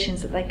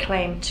interpretations that they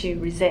claim to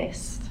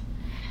resist.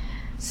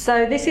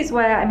 So this is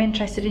where I'm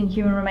interested in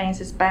human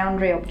remains as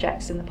boundary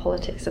objects in the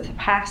politics of the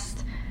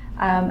past,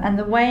 and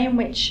the way in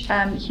which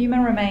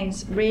human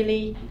remains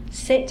really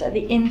sit at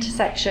the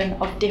intersection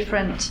of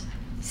different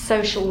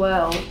social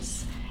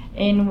worlds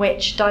in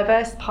which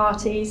diverse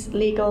parties,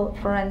 legal,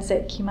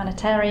 forensic,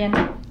 humanitarian,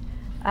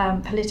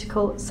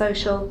 political,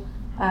 social,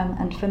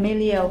 and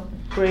familial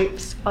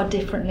groups are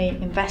differently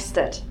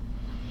invested.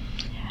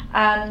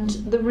 And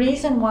the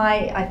reason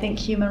why I think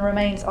human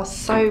remains are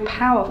so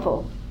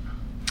powerful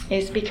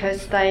is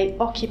because they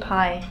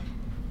occupy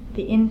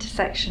the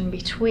intersection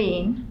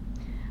between,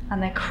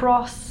 and they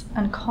cross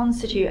and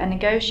constitute and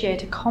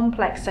negotiate a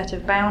complex set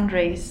of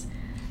boundaries,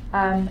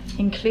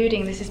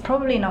 including, this is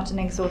probably not an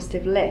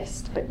exhaustive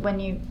list, but when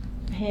you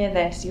hear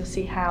this, you'll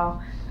see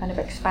how kind of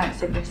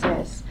expansive this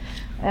is.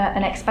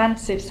 An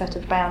expansive set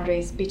of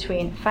boundaries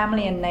between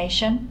family and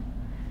nation,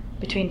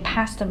 between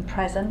past and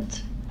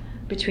present,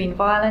 between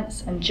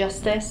violence and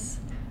justice,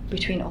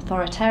 between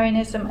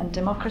authoritarianism and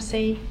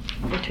democracy,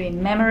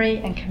 between memory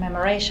and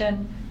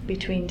commemoration,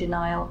 between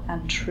denial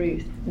and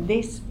truth.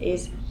 This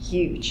is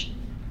huge.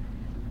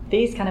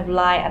 These kind of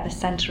lie at the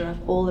centre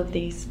of all of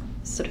these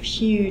sort of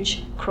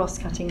huge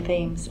cross-cutting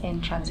themes in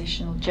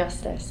transitional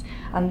justice.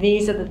 And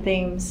these are the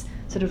themes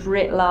sort of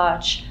writ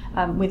large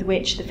with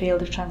which the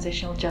field of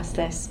transitional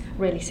justice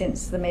really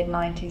since the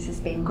mid-90s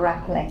has been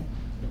grappling.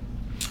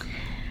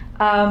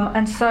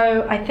 And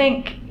so I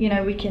think,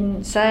 we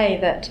can say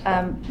that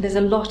there's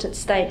a lot at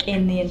stake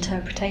in the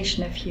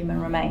interpretation of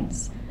human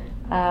remains.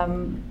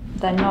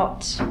 They're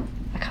not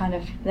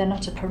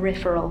a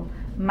peripheral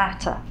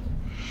matter.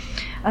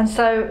 And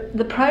so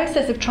the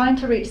process of trying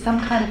to reach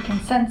some kind of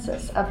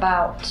consensus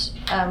about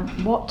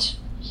what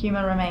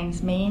human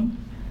remains mean,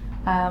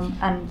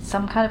 and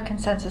some kind of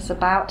consensus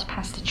about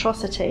past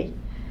atrocity,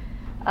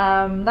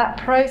 that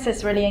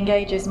process really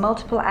engages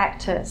multiple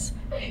actors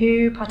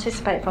who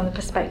participate from the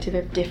perspective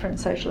of different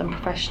social and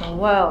professional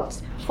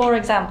worlds. For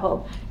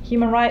example,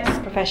 human rights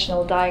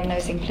professional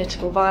diagnosing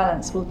political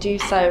violence will do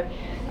so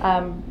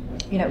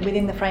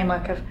within the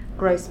framework of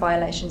gross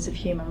violations of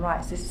human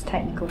rights. This is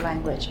technical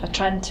language. I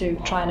tend to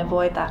try and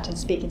avoid that and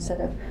speak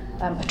instead of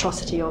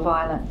atrocity or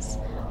violence.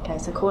 Okay,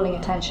 so calling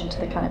attention to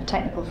the kind of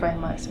technical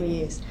frameworks we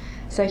use.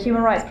 So a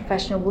human rights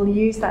professional will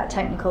use that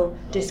technical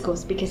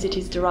discourse because it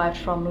is derived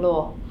from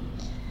law.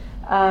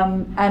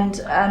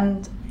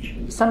 And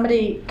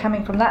somebody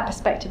coming from that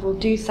perspective will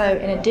do so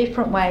in a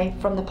different way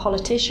from the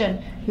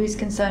politician who's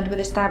concerned with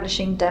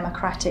establishing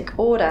democratic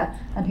order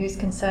and whose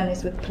concern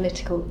is with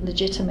political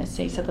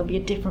legitimacy. So there'll be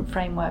a different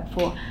framework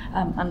for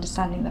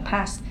understanding the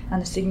past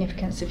and the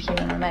significance of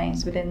human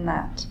remains within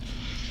that.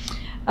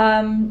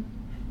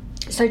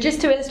 So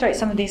just to illustrate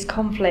some of these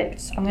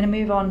conflicts, I'm going to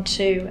move on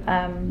to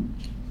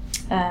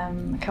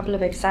a couple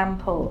of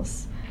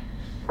examples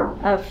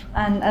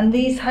and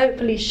these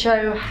hopefully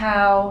show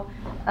how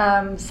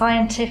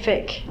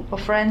scientific or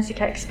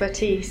forensic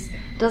expertise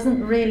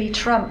doesn't really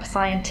trump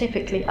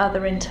scientifically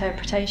other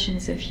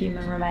interpretations of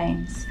human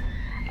remains,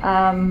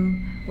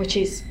 which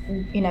is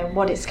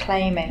what it's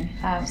claiming.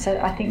 So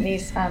I think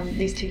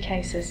these two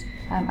cases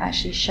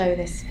actually show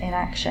this in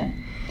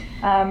action.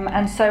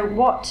 And so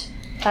what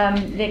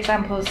the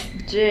examples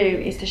do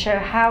is to show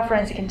how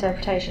forensic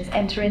interpretations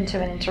enter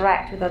into and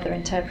interact with other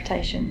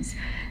interpretations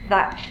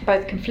that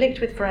both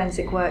conflict with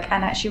forensic work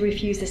and actually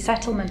refuse the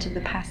settlement of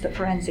the past that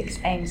forensics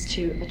aims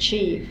to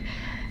achieve.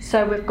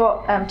 So we've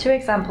got two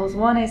examples.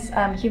 One is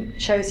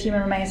shows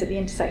human remains at the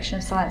intersection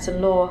of science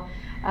and law,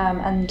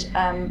 and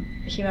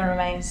human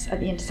remains at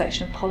the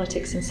intersection of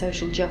politics and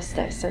social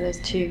justice. So there's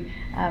two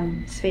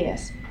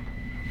spheres.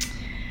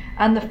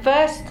 And the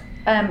first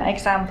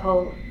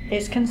example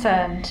is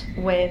concerned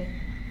with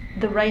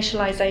the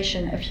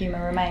racialization of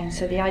human remains,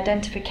 so the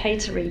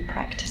identificatory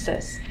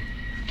practices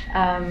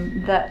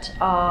that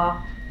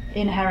are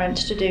inherent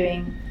to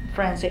doing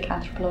forensic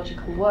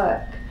anthropological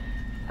work,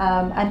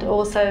 and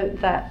also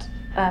that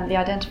the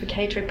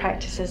identificatory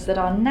practices that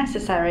are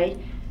necessary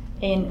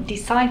in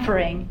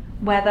deciphering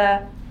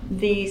whether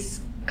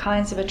these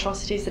kinds of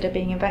atrocities that are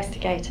being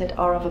investigated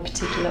are of a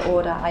particular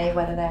order, i.e.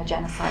 whether they're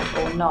genocide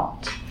or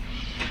not.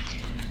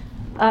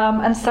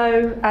 And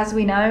so, as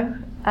we know,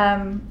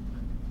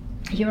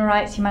 human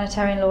rights,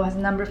 humanitarian law has a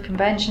number of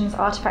conventions,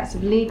 artifacts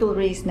of legal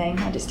reasoning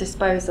at its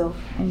disposal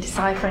in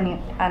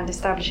deciphering and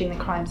establishing the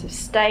crimes of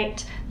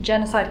state. The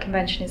Genocide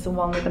Convention is the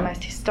one with the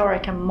most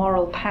historic and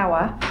moral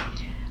power.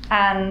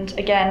 And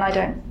again, I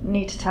don't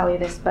need to tell you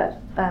this, but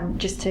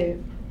just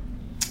to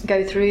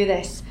go through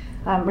this,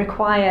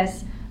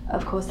 requires,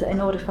 of course, that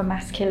in order for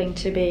mass killing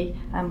to be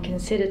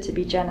considered to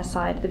be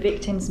genocide, the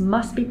victims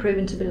must be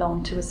proven to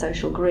belong to a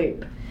social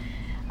group.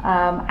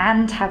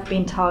 And have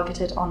been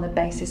targeted on the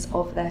basis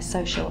of their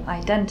social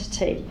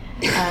identity.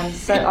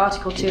 So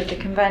Article 2 of the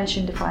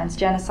Convention defines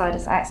genocide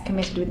as acts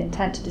committed with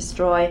intent to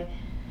destroy,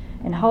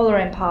 in whole or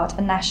in part,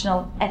 a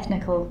national,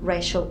 ethnical,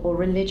 racial or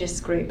religious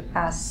group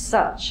as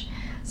such.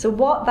 So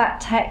what that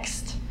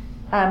text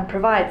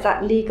provides,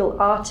 that legal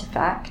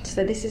artifact,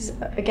 so this is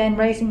again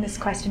raising this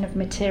question of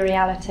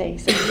materiality.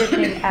 So we're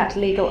looking at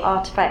legal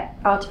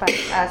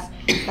artifacts as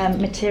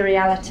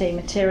materiality,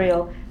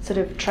 material sort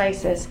of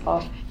traces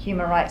of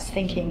human rights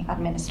thinking,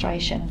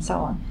 administration, and so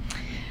on.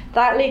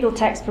 That legal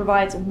text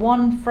provides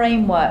one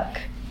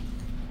framework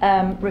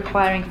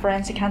requiring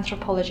forensic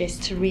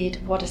anthropologists to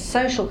read what are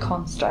social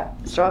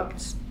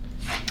constructs,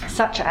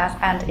 such as,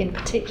 and in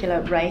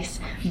particular, race,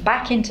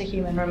 back into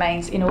human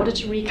remains in order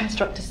to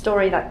reconstruct a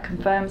story that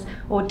confirms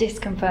or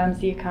disconfirms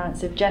the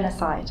occurrence of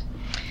genocide.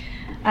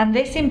 And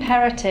this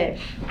imperative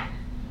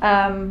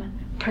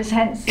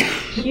presents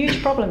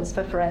huge problems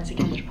for forensic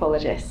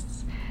anthropologists.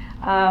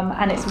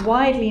 And it's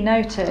widely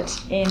noted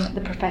in the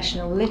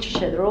professional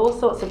literature. There are all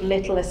sorts of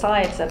little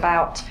asides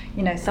about,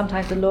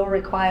 sometimes the law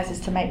requires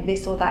us to make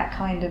this or that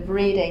kind of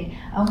reading.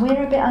 And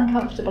we're a bit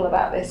uncomfortable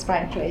about this,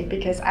 frankly,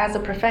 because as a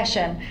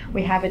profession,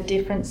 we have a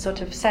different sort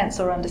of sense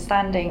or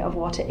understanding of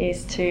what it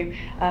is to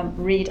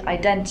read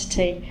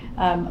identity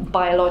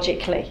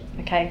biologically.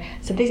 Okay,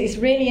 so this is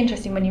really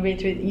interesting when you read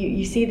through.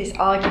 You see this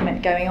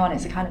argument going on.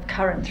 It's a kind of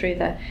current through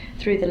the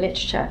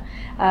literature.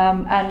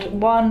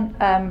 And one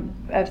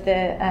of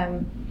the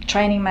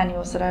training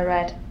manuals that I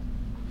read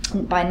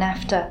by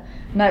NAFTA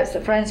notes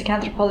that forensic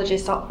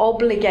anthropologists are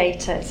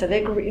obligated, so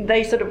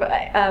they sort of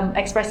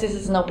express this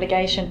as an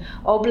obligation,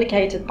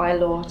 obligated by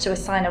law to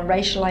assign a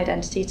racial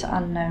identity to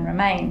unknown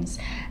remains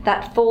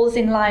that falls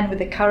in line with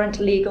the current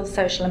legal,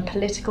 social and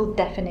political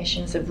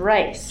definitions of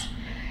race.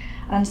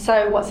 And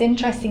so what's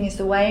interesting is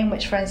the way in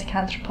which forensic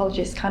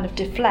anthropologists kind of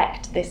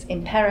deflect this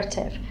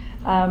imperative.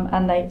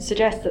 And they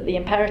suggest that the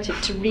imperative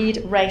to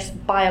read race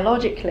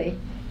biologically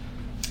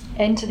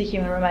into the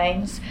human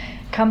remains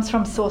comes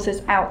from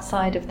sources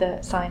outside of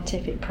the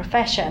scientific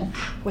profession,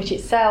 which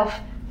itself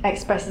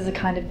expresses a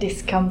kind of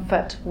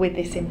discomfort with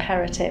this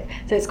imperative.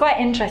 So it's quite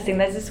interesting.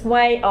 There's this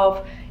way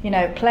of,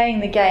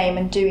 playing the game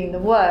and doing the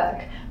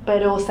work,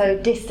 but also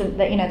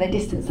they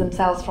distance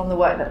themselves from the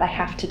work that they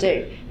have to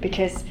do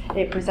because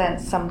it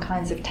presents some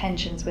kinds of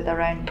tensions with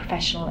their own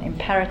professional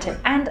imperative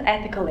and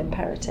ethical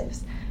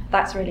imperatives.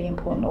 That's really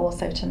important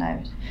also to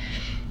note.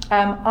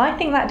 I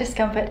think that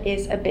discomfort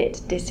is a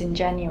bit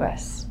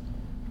disingenuous.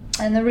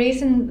 And the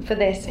reason for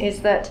this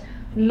is that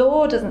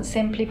law doesn't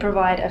simply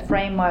provide a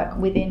framework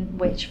within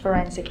which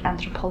forensic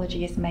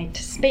anthropology is made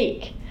to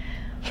speak.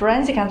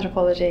 Forensic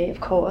anthropology, of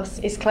course,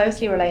 is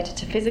closely related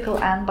to physical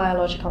and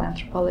biological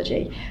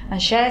anthropology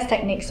and shares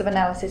techniques of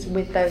analysis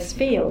with those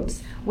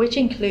fields, which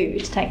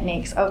include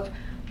techniques of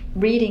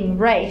reading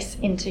race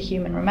into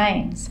human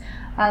remains.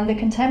 And the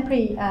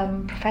contemporary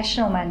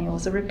professional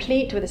manuals are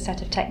replete with a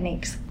set of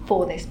techniques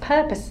for this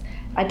purpose,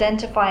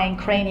 identifying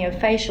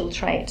craniofacial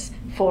traits,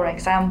 for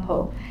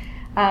example.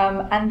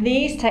 And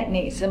these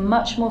techniques are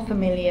much more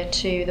familiar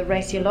to the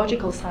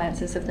raciological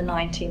sciences of the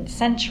 19th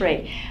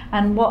century,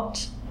 and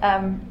what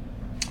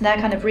their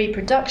kind of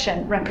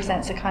reproduction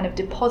represents a kind of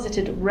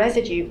deposited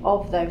residue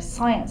of those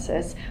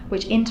sciences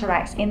which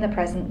interacts in the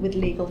present with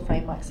legal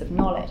frameworks of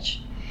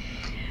knowledge.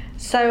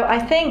 So I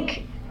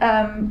think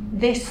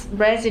this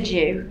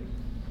residue,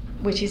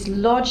 which is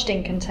lodged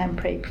in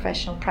contemporary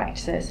professional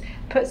practices,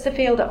 puts the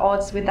field at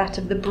odds with that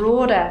of the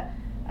broader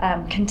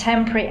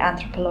contemporary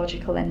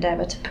anthropological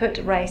endeavour to put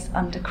race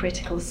under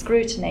critical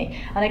scrutiny.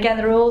 And again,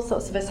 there are all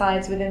sorts of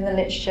asides within the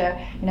literature,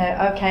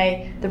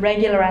 okay, the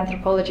regular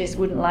anthropologists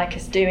wouldn't like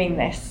us doing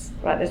this,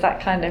 right? There's that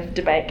kind of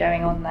debate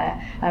going on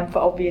there for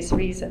obvious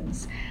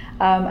reasons.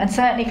 And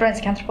certainly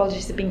forensic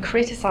anthropologists have been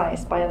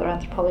criticised by other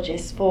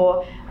anthropologists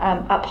for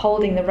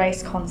upholding the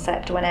race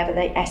concept whenever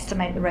they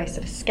estimate the race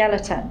of a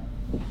skeleton.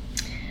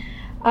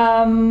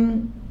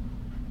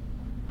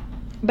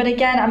 But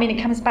again,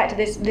 it comes back to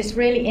this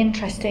really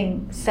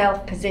interesting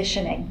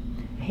self-positioning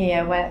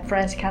here, where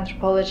forensic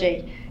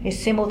anthropology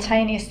is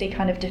simultaneously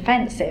kind of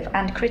defensive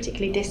and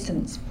critically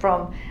distanced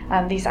from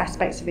these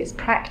aspects of its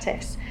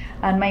practice,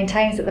 and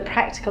maintains that the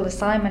practical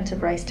assignment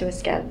of race to a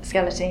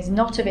skeleton is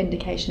not a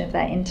vindication of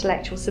their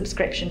intellectual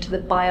subscription to the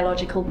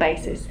biological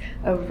basis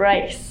of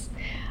race.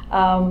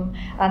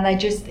 And they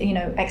just,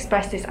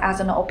 express this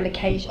as an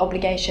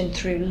obligation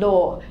through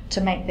law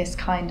to make this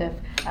kind of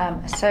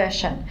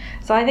assertion.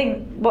 So I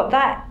think what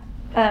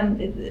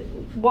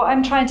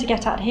I'm trying to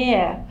get at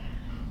here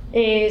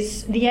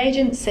is the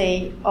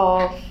agency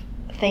of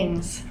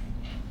things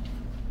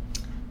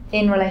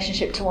in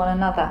relationship to one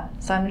another.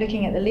 So I'm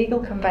looking at the legal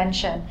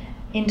convention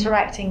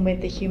interacting with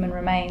the human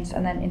remains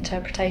and then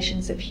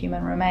interpretations of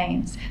human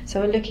remains.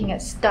 So we're looking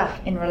at stuff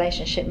in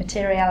relationship,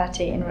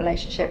 materiality in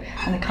relationship,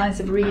 and the kinds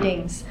of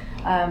readings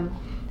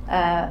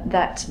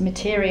that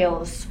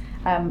materials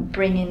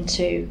bring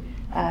into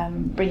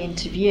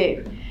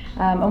view.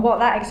 And what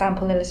that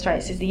example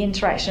illustrates is the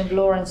interaction of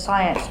law and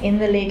science in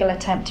the legal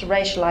attempt to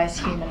racialise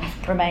human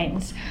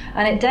remains.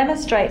 And it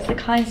demonstrates the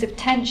kinds of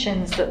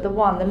tensions that the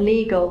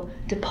legal,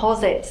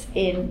 deposits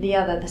in the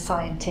other, the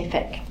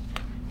scientific.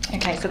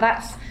 Okay, so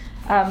that's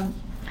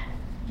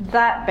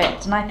that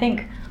bit. And I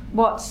think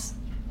what's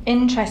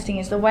interesting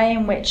is the way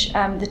in which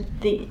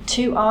the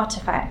two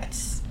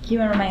artefacts,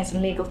 human remains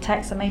and legal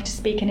texts, are made to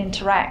speak and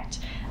interact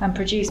and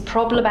produce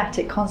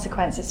problematic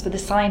consequences for the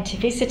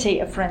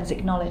scientificity of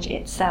forensic knowledge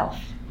itself.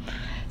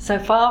 So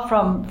far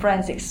from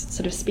forensics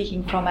sort of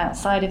speaking from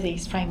outside of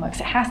these frameworks,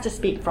 it has to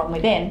speak from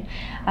within.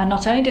 And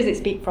not only does it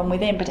speak from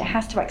within, but it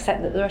has to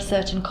accept that there are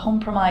certain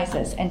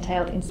compromises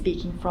entailed in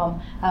speaking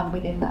from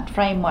within that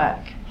framework.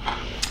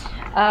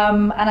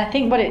 And I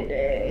think what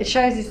it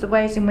shows is the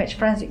ways in which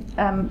forensic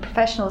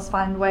professionals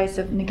find ways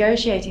of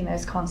negotiating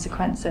those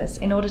consequences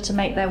in order to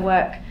make their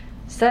work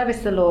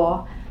service the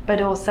law, but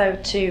also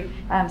to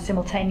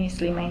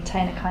simultaneously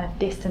maintain a kind of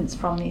distance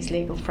from these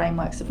legal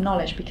frameworks of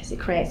knowledge, because it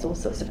creates all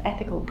sorts of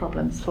ethical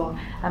problems for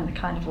the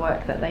kind of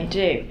work that they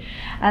do.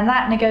 And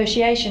that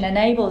negotiation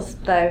enables,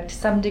 though, to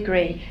some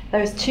degree,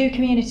 those two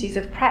communities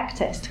of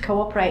practice to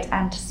cooperate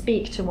and to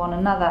speak to one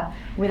another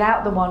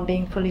without the one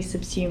being fully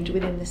subsumed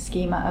within the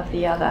schema of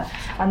the other.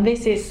 And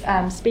this is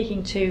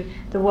speaking to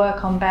the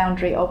work on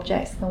boundary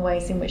objects and the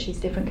ways in which these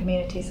different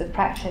communities of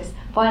practice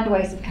find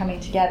ways of coming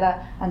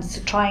together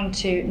and trying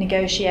to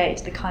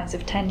negotiate the kinds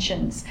of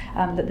tensions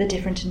that the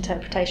different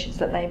interpretations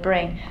that they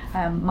bring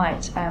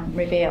might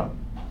reveal.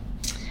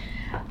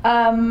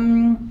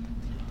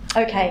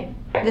 Okay,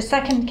 the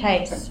second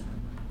case.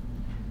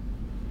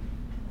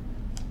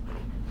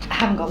 I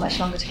haven't got much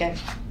longer to go.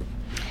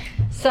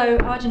 So,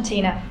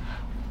 Argentina.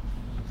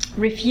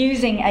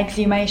 Refusing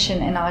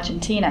exhumation in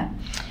Argentina.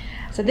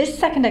 So this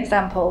second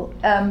example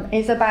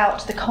is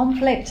about the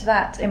conflict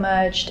that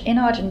emerged in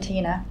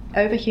Argentina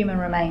over human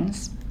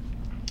remains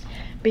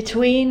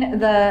between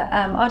the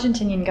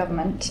Argentinian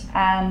government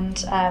and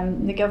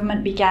the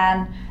government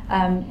began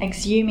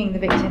exhuming the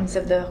victims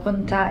of the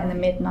junta in the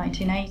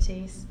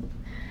mid-1980s.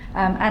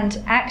 And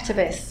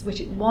activists,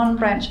 which is one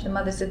branch of the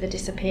Mothers of the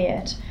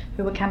Disappeared,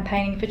 who were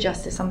campaigning for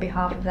justice on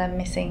behalf of their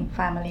missing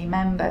family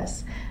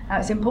members. Now,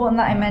 it's important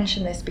that I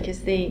mention this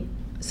because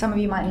some of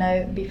you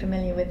might be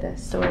familiar with the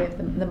story of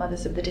the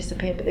Mothers of the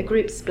Disappeared, but the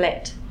group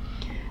split.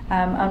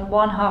 And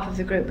one half of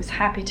the group was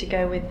happy to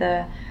go with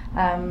the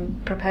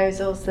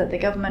proposals that the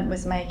government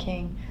was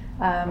making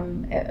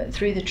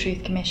through the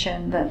Truth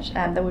Commission,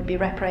 that there would be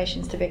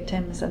reparations to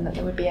victims and that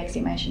there would be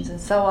exhumations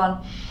and so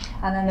on.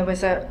 And then there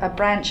was a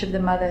branch of the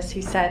mothers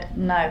who said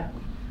no,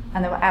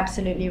 and they were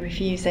absolutely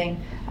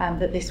refusing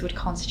that this would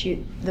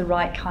constitute the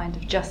right kind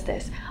of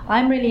justice.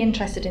 I'm really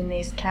interested in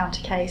these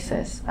counter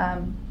cases,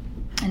 and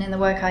in the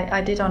work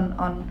I did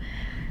on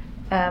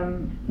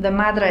the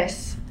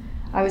Madres.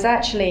 I was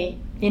actually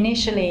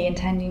initially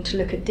intending to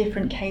look at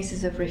different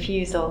cases of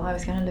refusal. I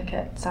was going to look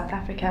at South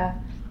Africa,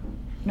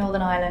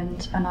 Northern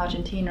Ireland and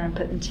Argentina and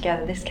put them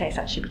together. This case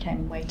actually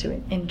became way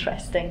too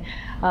interesting,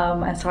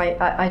 and so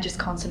I just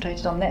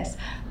concentrated on this.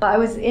 But I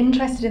was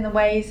interested in the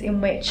ways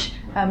in which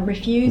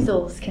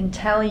refusals can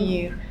tell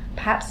you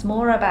perhaps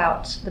more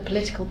about the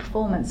political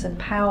performance and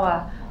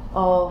power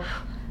of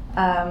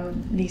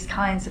these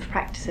kinds of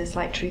practices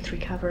like truth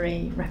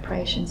recovery,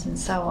 reparations and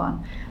so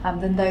on,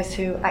 than those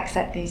who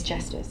accept these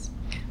gestures.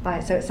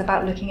 Right, so it's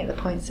about looking at the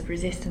points of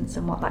resistance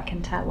and what that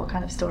can tell, what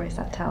kind of stories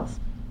that tells.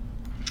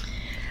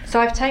 So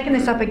I've taken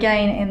this up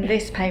again in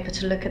this paper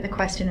to look at the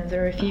question of the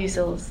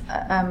refusals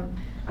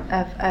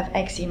of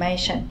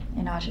exhumation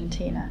in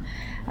Argentina.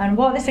 And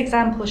what this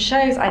example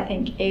shows, I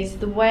think, is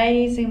the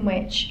ways in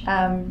which,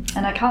 and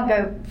I can't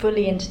go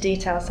fully into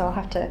detail, so I'll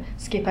have to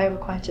skip over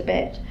quite a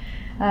bit,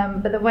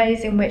 but the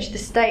ways in which the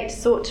state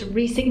sought to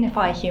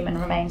re-signify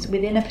human remains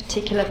within a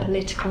particular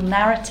political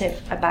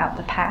narrative about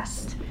the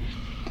past.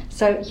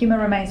 So human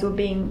remains were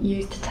being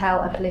used to tell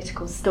a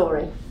political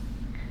story.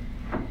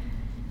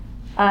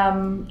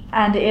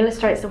 And it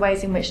illustrates the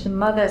ways in which the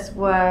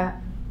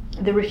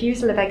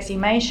refusal of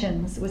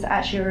exhumations was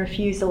actually a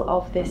refusal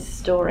of this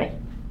story.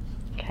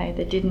 Okay,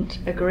 they didn't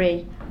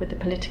agree with the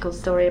political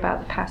story about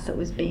the past that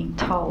was being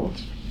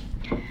told.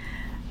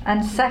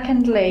 And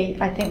secondly,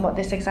 I think what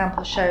this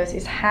example shows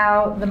is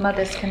how the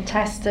mothers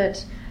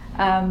contested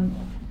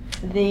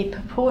the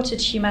purported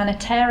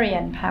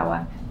humanitarian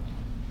power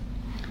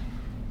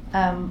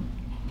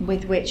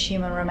with which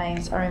human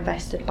remains are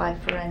invested by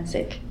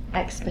forensic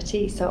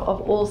expertise, so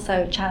of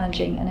also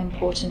challenging an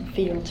important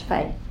field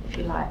faith, if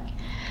you like.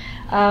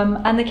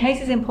 And the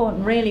case is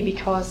important really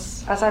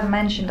because, as I've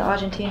mentioned,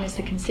 Argentina is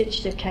the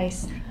constitutive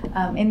case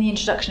in the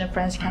introduction of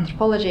forensic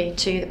anthropology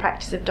to the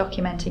practice of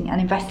documenting and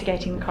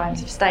investigating the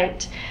crimes of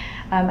state,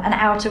 and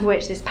out of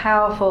which this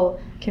powerful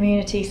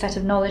community set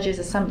of knowledges,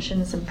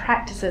 assumptions and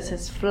practices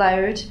has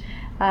flowed.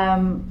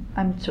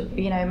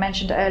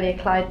 Mentioned earlier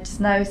Clyde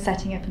Snow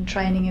setting up and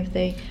training of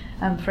the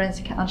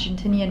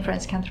Argentinian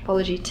forensic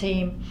anthropology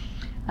team,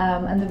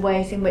 and the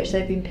ways in which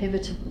they've been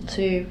pivotal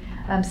to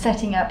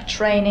setting up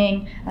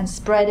training and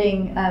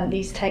spreading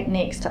these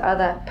techniques to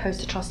other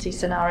post-atrocity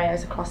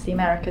scenarios across the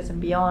Americas and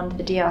beyond,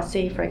 the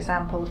DRC, for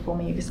example, the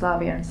former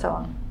Yugoslavia, and so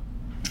on.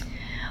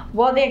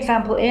 What the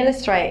example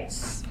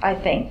illustrates, I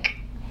think,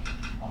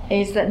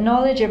 is that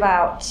knowledge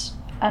about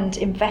and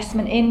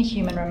investment in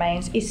human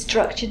remains is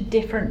structured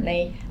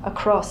differently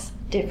across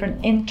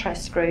different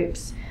interest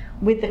groups,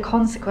 with the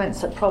consequence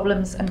that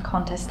problems and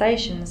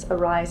contestations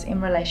arise in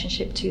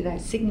relationship to their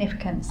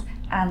significance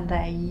and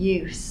their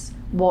use.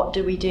 What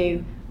do we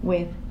do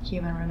with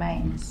human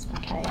remains?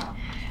 Okay.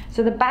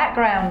 So the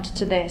background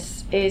to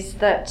this is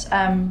that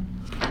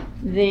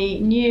the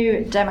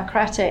new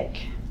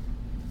democratic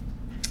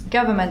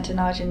government in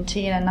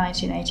Argentina in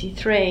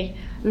 1983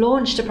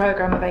 launched a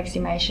program of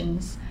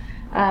exhumations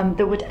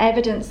that would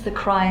evidence the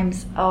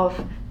crimes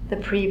of the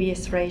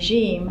previous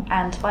regime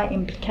and by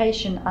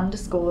implication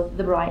underscore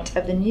the right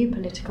of the new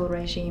political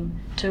regime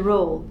to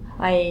rule,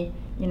 i.e.,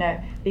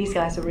 these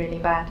guys are really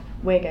bad,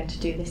 we're going to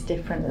do this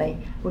differently,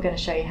 we're going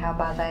to show you how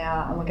bad they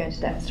are, and we're going to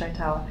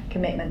demonstrate our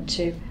commitment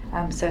to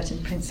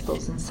certain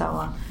principles and so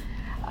on.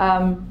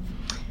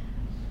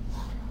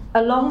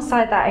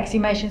 Alongside that,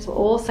 exhumations were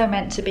also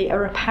meant to be a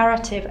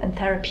reparative and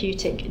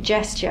therapeutic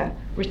gesture,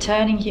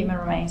 returning human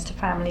remains to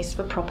families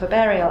for proper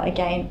burial.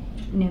 Again,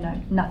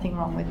 nothing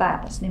wrong with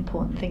that. That's an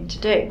important thing to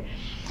do.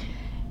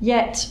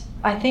 Yet,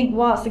 I think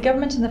whilst the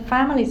government and the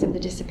families of the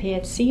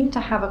disappeared seem to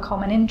have a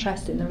common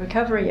interest in the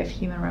recovery of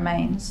human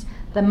remains,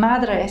 the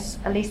Madres,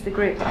 at least the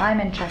group that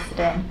I'm interested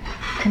in,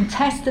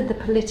 contested the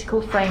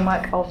political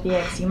framework of the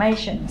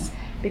exhumations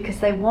because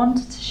they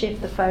wanted to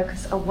shift the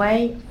focus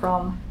away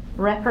from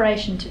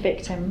reparation to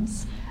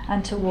victims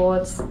and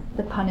towards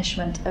the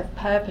punishment of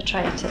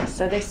perpetrators.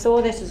 So they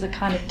saw this as a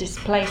kind of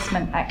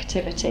displacement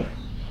activity,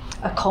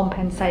 a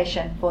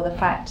compensation for the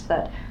fact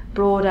that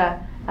broader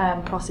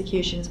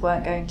prosecutions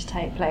weren't going to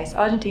take place.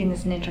 Argentina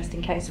is an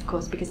interesting case, of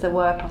course, because there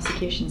were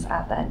prosecutions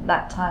at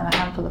that time, a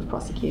handful of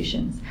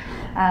prosecutions,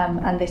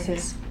 and this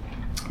is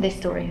this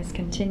story has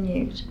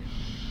continued.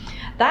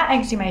 That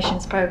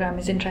exhumations program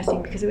is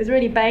interesting because it was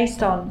really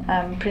based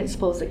on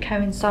principles that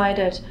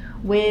coincided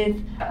with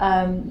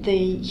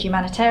the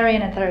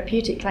humanitarian and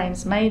therapeutic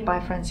claims made by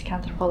forensic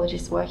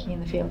anthropologists working in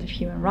the field of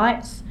human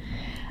rights.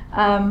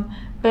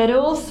 But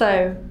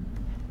also,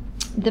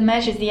 the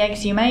measures, the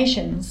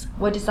exhumations,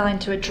 were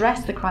designed to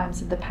address the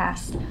crimes of the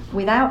past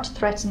without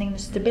threatening the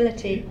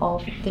stability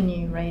of the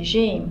new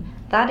regime.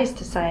 That is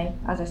to say,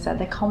 as I said,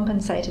 they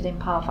compensated in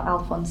part for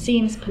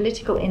Alfonsin's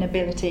political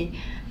inability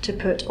to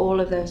put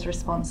all of those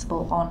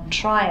responsible on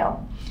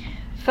trial.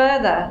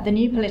 Further, the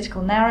new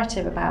political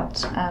narrative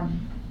about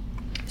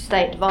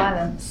state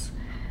violence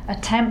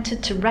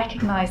attempted to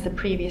recognise the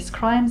previous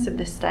crimes of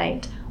the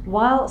state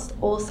whilst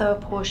also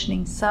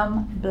apportioning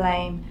some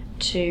blame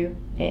to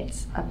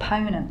its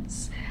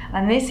opponents.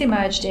 And this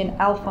emerged in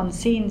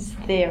Alfonsin's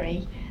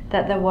theory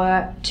that there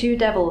were two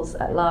devils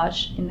at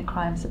large in the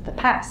crimes of the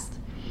past.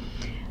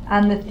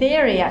 And the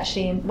theory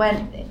actually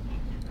went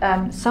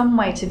some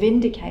way to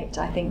vindicate,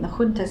 I think, the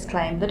junta's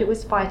claim that it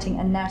was fighting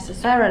a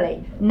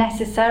necessarily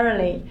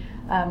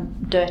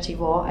dirty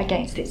war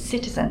against its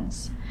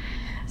citizens.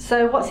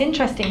 So what's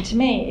interesting to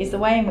me is the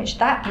way in which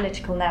that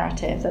political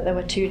narrative, that there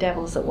were two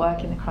devils at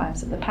work in the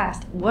crimes of the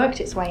past, worked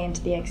its way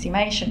into the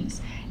exhumations.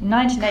 In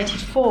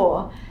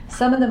 1984,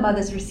 some of the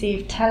mothers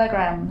received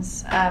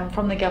telegrams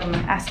from the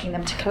government asking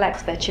them to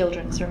collect their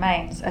children's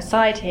remains.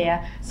 Aside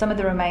here, some of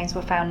the remains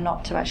were found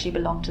not to actually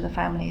belong to the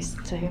families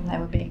to whom they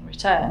were being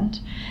returned.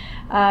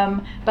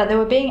 But they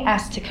were being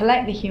asked to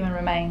collect the human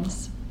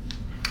remains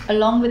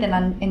along with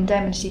an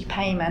indemnity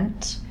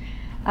payment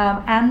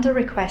and a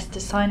request to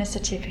sign a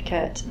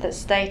certificate that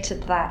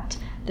stated that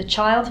the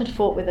child had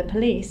fought with the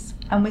police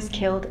and was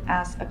killed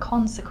as a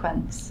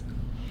consequence.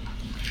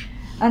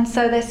 And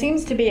so there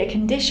seems to be a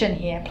condition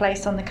here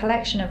placed on the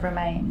collection of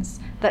remains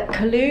that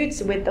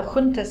colludes with the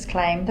junta's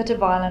claim that a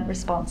violent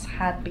response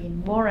had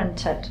been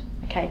warranted.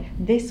 Okay,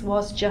 this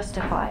was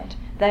justified.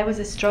 There was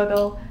a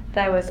struggle,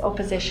 there was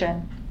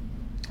opposition,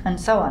 and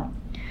so on.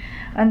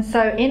 And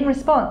so in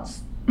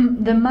response,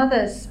 the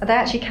mothers, they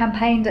actually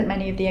campaigned at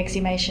many of the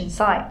exhumation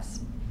sites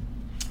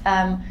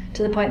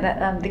to the point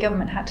that the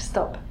government had to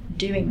stop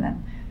doing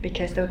them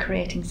because they were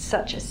creating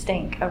such a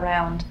stink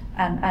around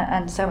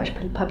and so much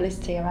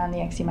publicity around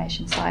the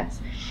exhumation sites.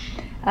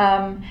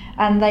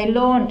 And they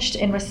launched,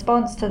 in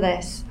response to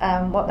this,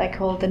 what they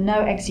called the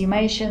No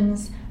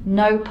Exhumations,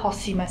 No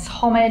Posthumous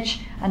Homage,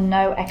 and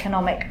No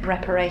Economic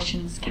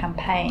Reparations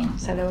campaign.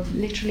 So they were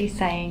literally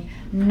saying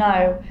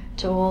no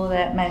to all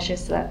the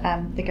measures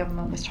that the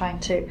government was trying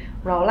to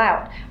roll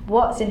out.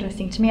 What's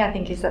interesting to me, I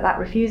think, is that that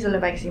refusal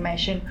of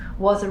exhumation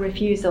was a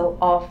refusal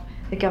of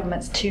the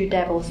government's two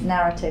devils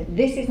narrative.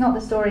 This is not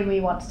the story we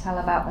want to tell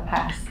about the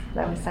past,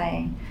 they were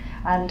saying.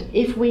 And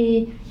if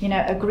we,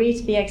 agree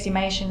to the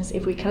exhumations,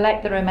 if we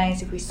collect the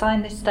remains, if we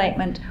sign this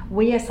statement,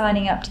 we are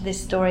signing up to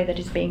this story that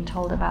is being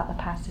told about the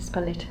past, this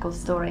political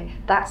story.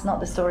 That's not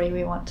the story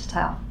we want to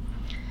tell.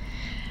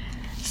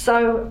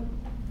 So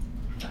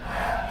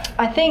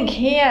I think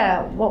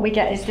here what we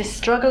get is this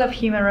struggle of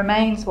human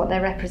remains, what they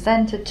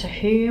represented, to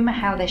whom,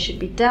 how they should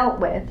be dealt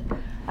with.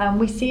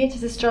 We see it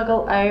as a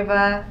struggle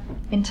over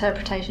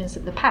interpretations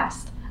of the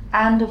past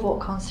and of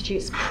what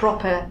constitutes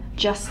proper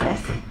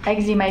justice,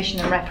 exhumation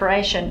and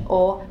reparation,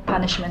 or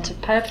punishment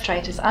of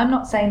perpetrators. I'm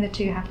not saying the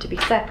two have to be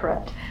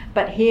separate,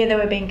 but here they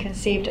were being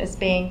conceived as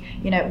being,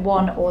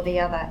 one or the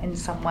other in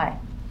some way.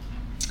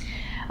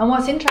 And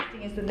what's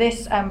interesting is that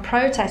this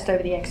protest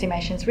over the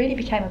exhumations really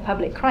became a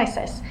public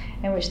crisis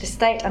in which the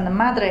state and the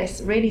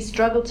madres really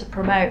struggled to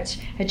promote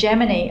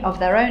hegemony of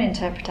their own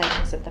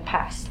interpretations of the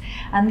past.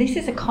 And this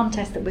is a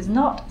contest that was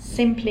not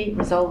simply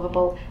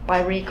resolvable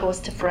by recourse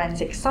to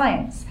forensic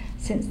science,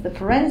 since the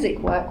forensic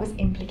work was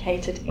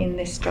implicated in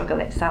this struggle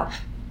itself.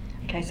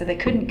 Okay, so they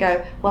couldn't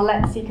go, well,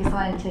 let's seek a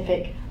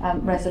scientific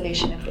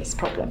resolution of this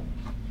problem.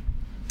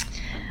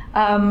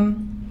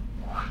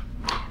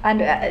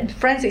 And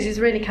forensics is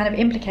really kind of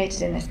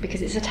implicated in this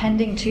because it's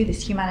attending to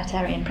this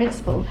humanitarian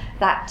principle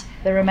that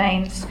the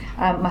remains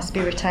must be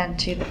returned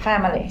to the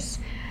families.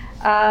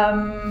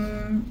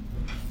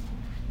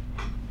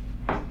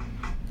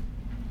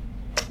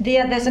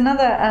 There's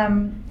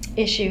another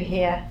issue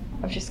here.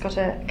 I've just got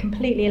a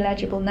completely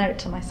illegible note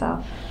to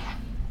myself.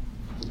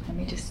 Let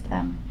me just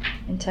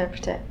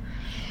interpret it.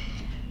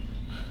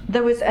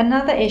 There was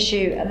another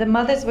issue. The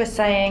mothers were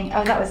saying,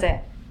 oh, that was it.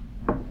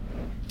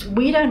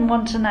 We don't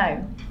want to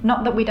know.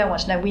 Not that we don't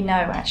want to know, we know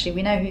actually.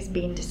 We know who's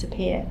been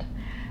disappeared.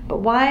 But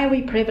why are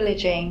we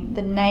privileging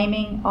the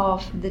naming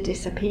of the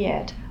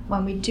disappeared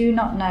when we do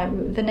not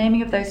know the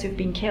naming of those who've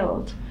been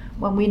killed,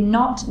 when we're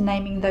not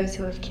naming those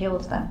who have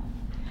killed them?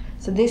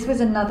 So this was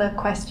another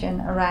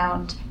question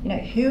around,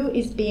 who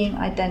is being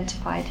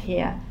identified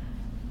here?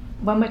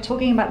 When we're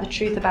talking about the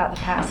truth about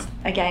the past,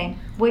 again,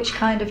 which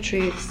kinds of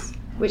truths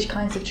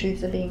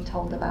are being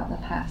told about the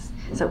past?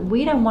 So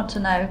we don't want to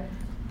know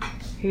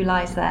who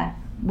lies there.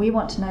 We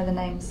want to know the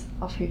names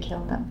of who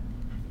killed them.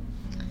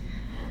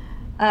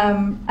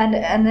 And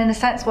in a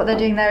sense, what they're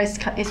doing there is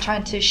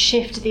trying to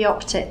shift the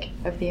optic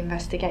of the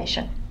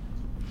investigation.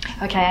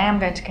 Okay, I am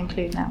going to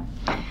conclude now.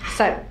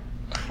 So,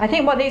 I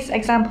think what these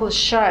examples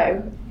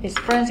show is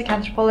forensic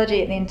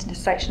anthropology at the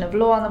intersection of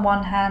law on the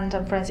one hand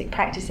and forensic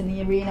practice in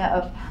the arena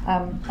of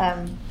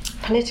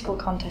political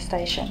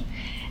contestation,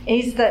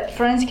 is that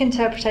forensic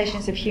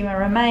interpretations of human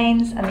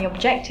remains and the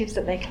objectives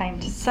that they claim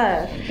to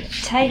serve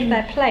take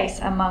their place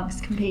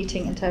amongst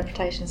competing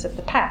interpretations of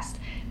the past,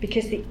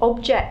 because the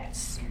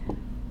objects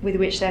with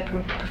which they're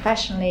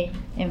professionally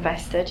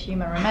invested,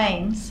 human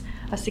remains,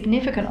 are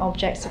significant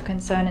objects of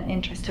concern and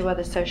interest to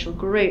other social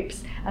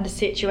groups and are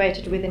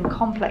situated within a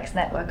complex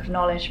network of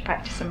knowledge,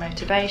 practice and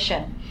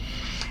motivation.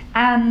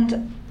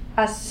 And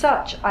as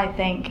such, I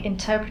think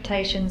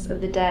interpretations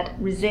of the dead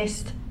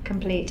resist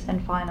complete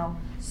and final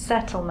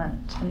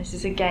settlement, and this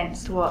is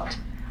against what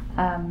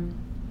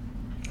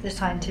the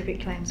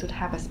scientific claims would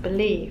have us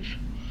believe.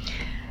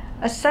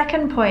 A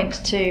second point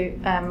to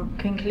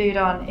conclude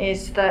on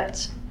is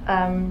that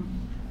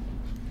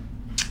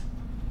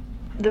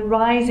the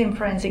rise in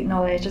forensic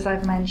knowledge, as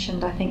I've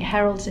mentioned, I think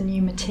heralds a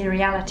new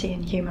materiality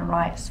in human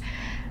rights,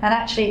 and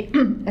actually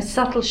a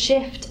subtle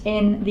shift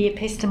in the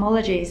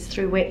epistemologies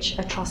through which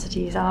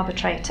atrocity is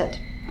arbitrated.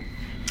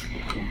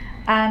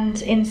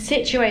 And in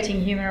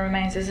situating human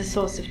remains as a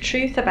source of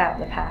truth about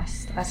the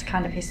past, as a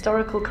kind of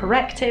historical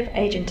corrective,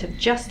 agent of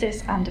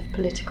justice and of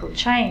political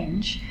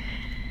change,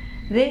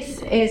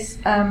 this is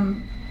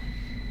I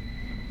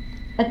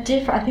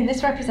think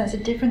this represents a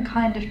different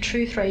kind of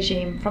truth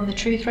regime from the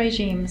truth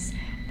regimes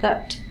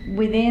that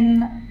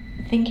within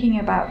thinking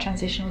about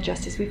transitional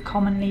justice we've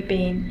commonly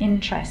been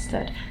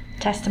interested.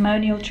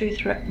 Testimonial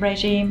truth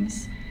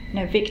regimes,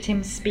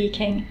 victims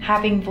speaking,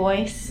 having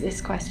voice,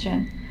 this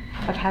question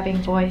of having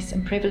voice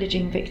and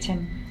privileging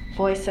victim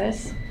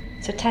voices.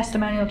 So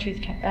testimonial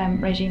truth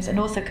regimes and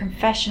also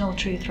confessional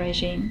truth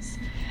regimes.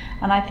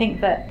 And I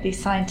think that the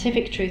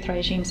scientific truth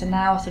regimes are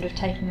now sort of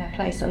taking their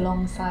place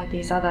alongside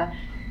these other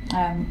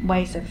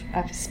ways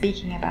of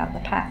speaking about the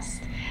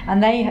past.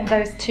 And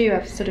those two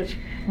have sort of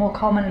more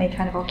commonly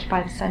kind of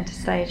occupied the centre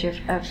stage of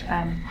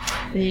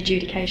the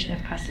adjudication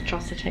of past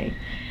atrocity.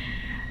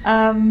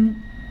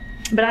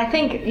 But I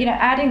think,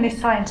 adding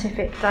this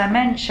scientific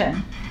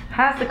dimension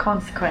has the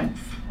consequence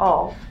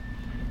of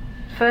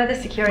further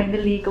securing the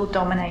legal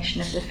domination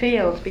of the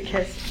field,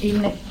 because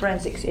even if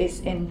forensics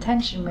is in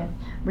tension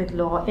with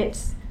law,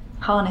 it's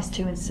harnessed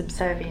to and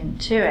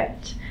subservient to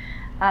it.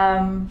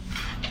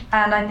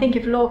 And I think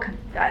if law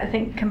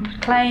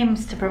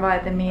claims to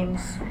provide the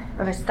means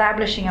of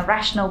establishing a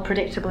rational,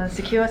 predictable and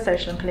secure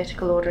social and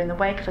political order in the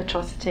wake of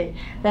atrocity,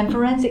 then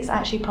forensics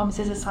actually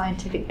promises a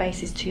scientific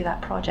basis to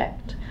that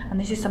project. And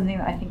this is something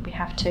that I think we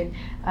have to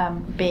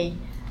be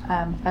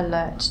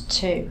alert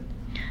to.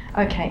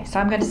 Okay, so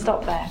I'm going to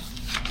stop there.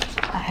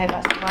 I hope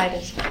that's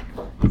provided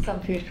some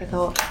food for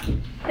thought. Thank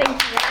you very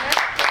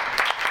much.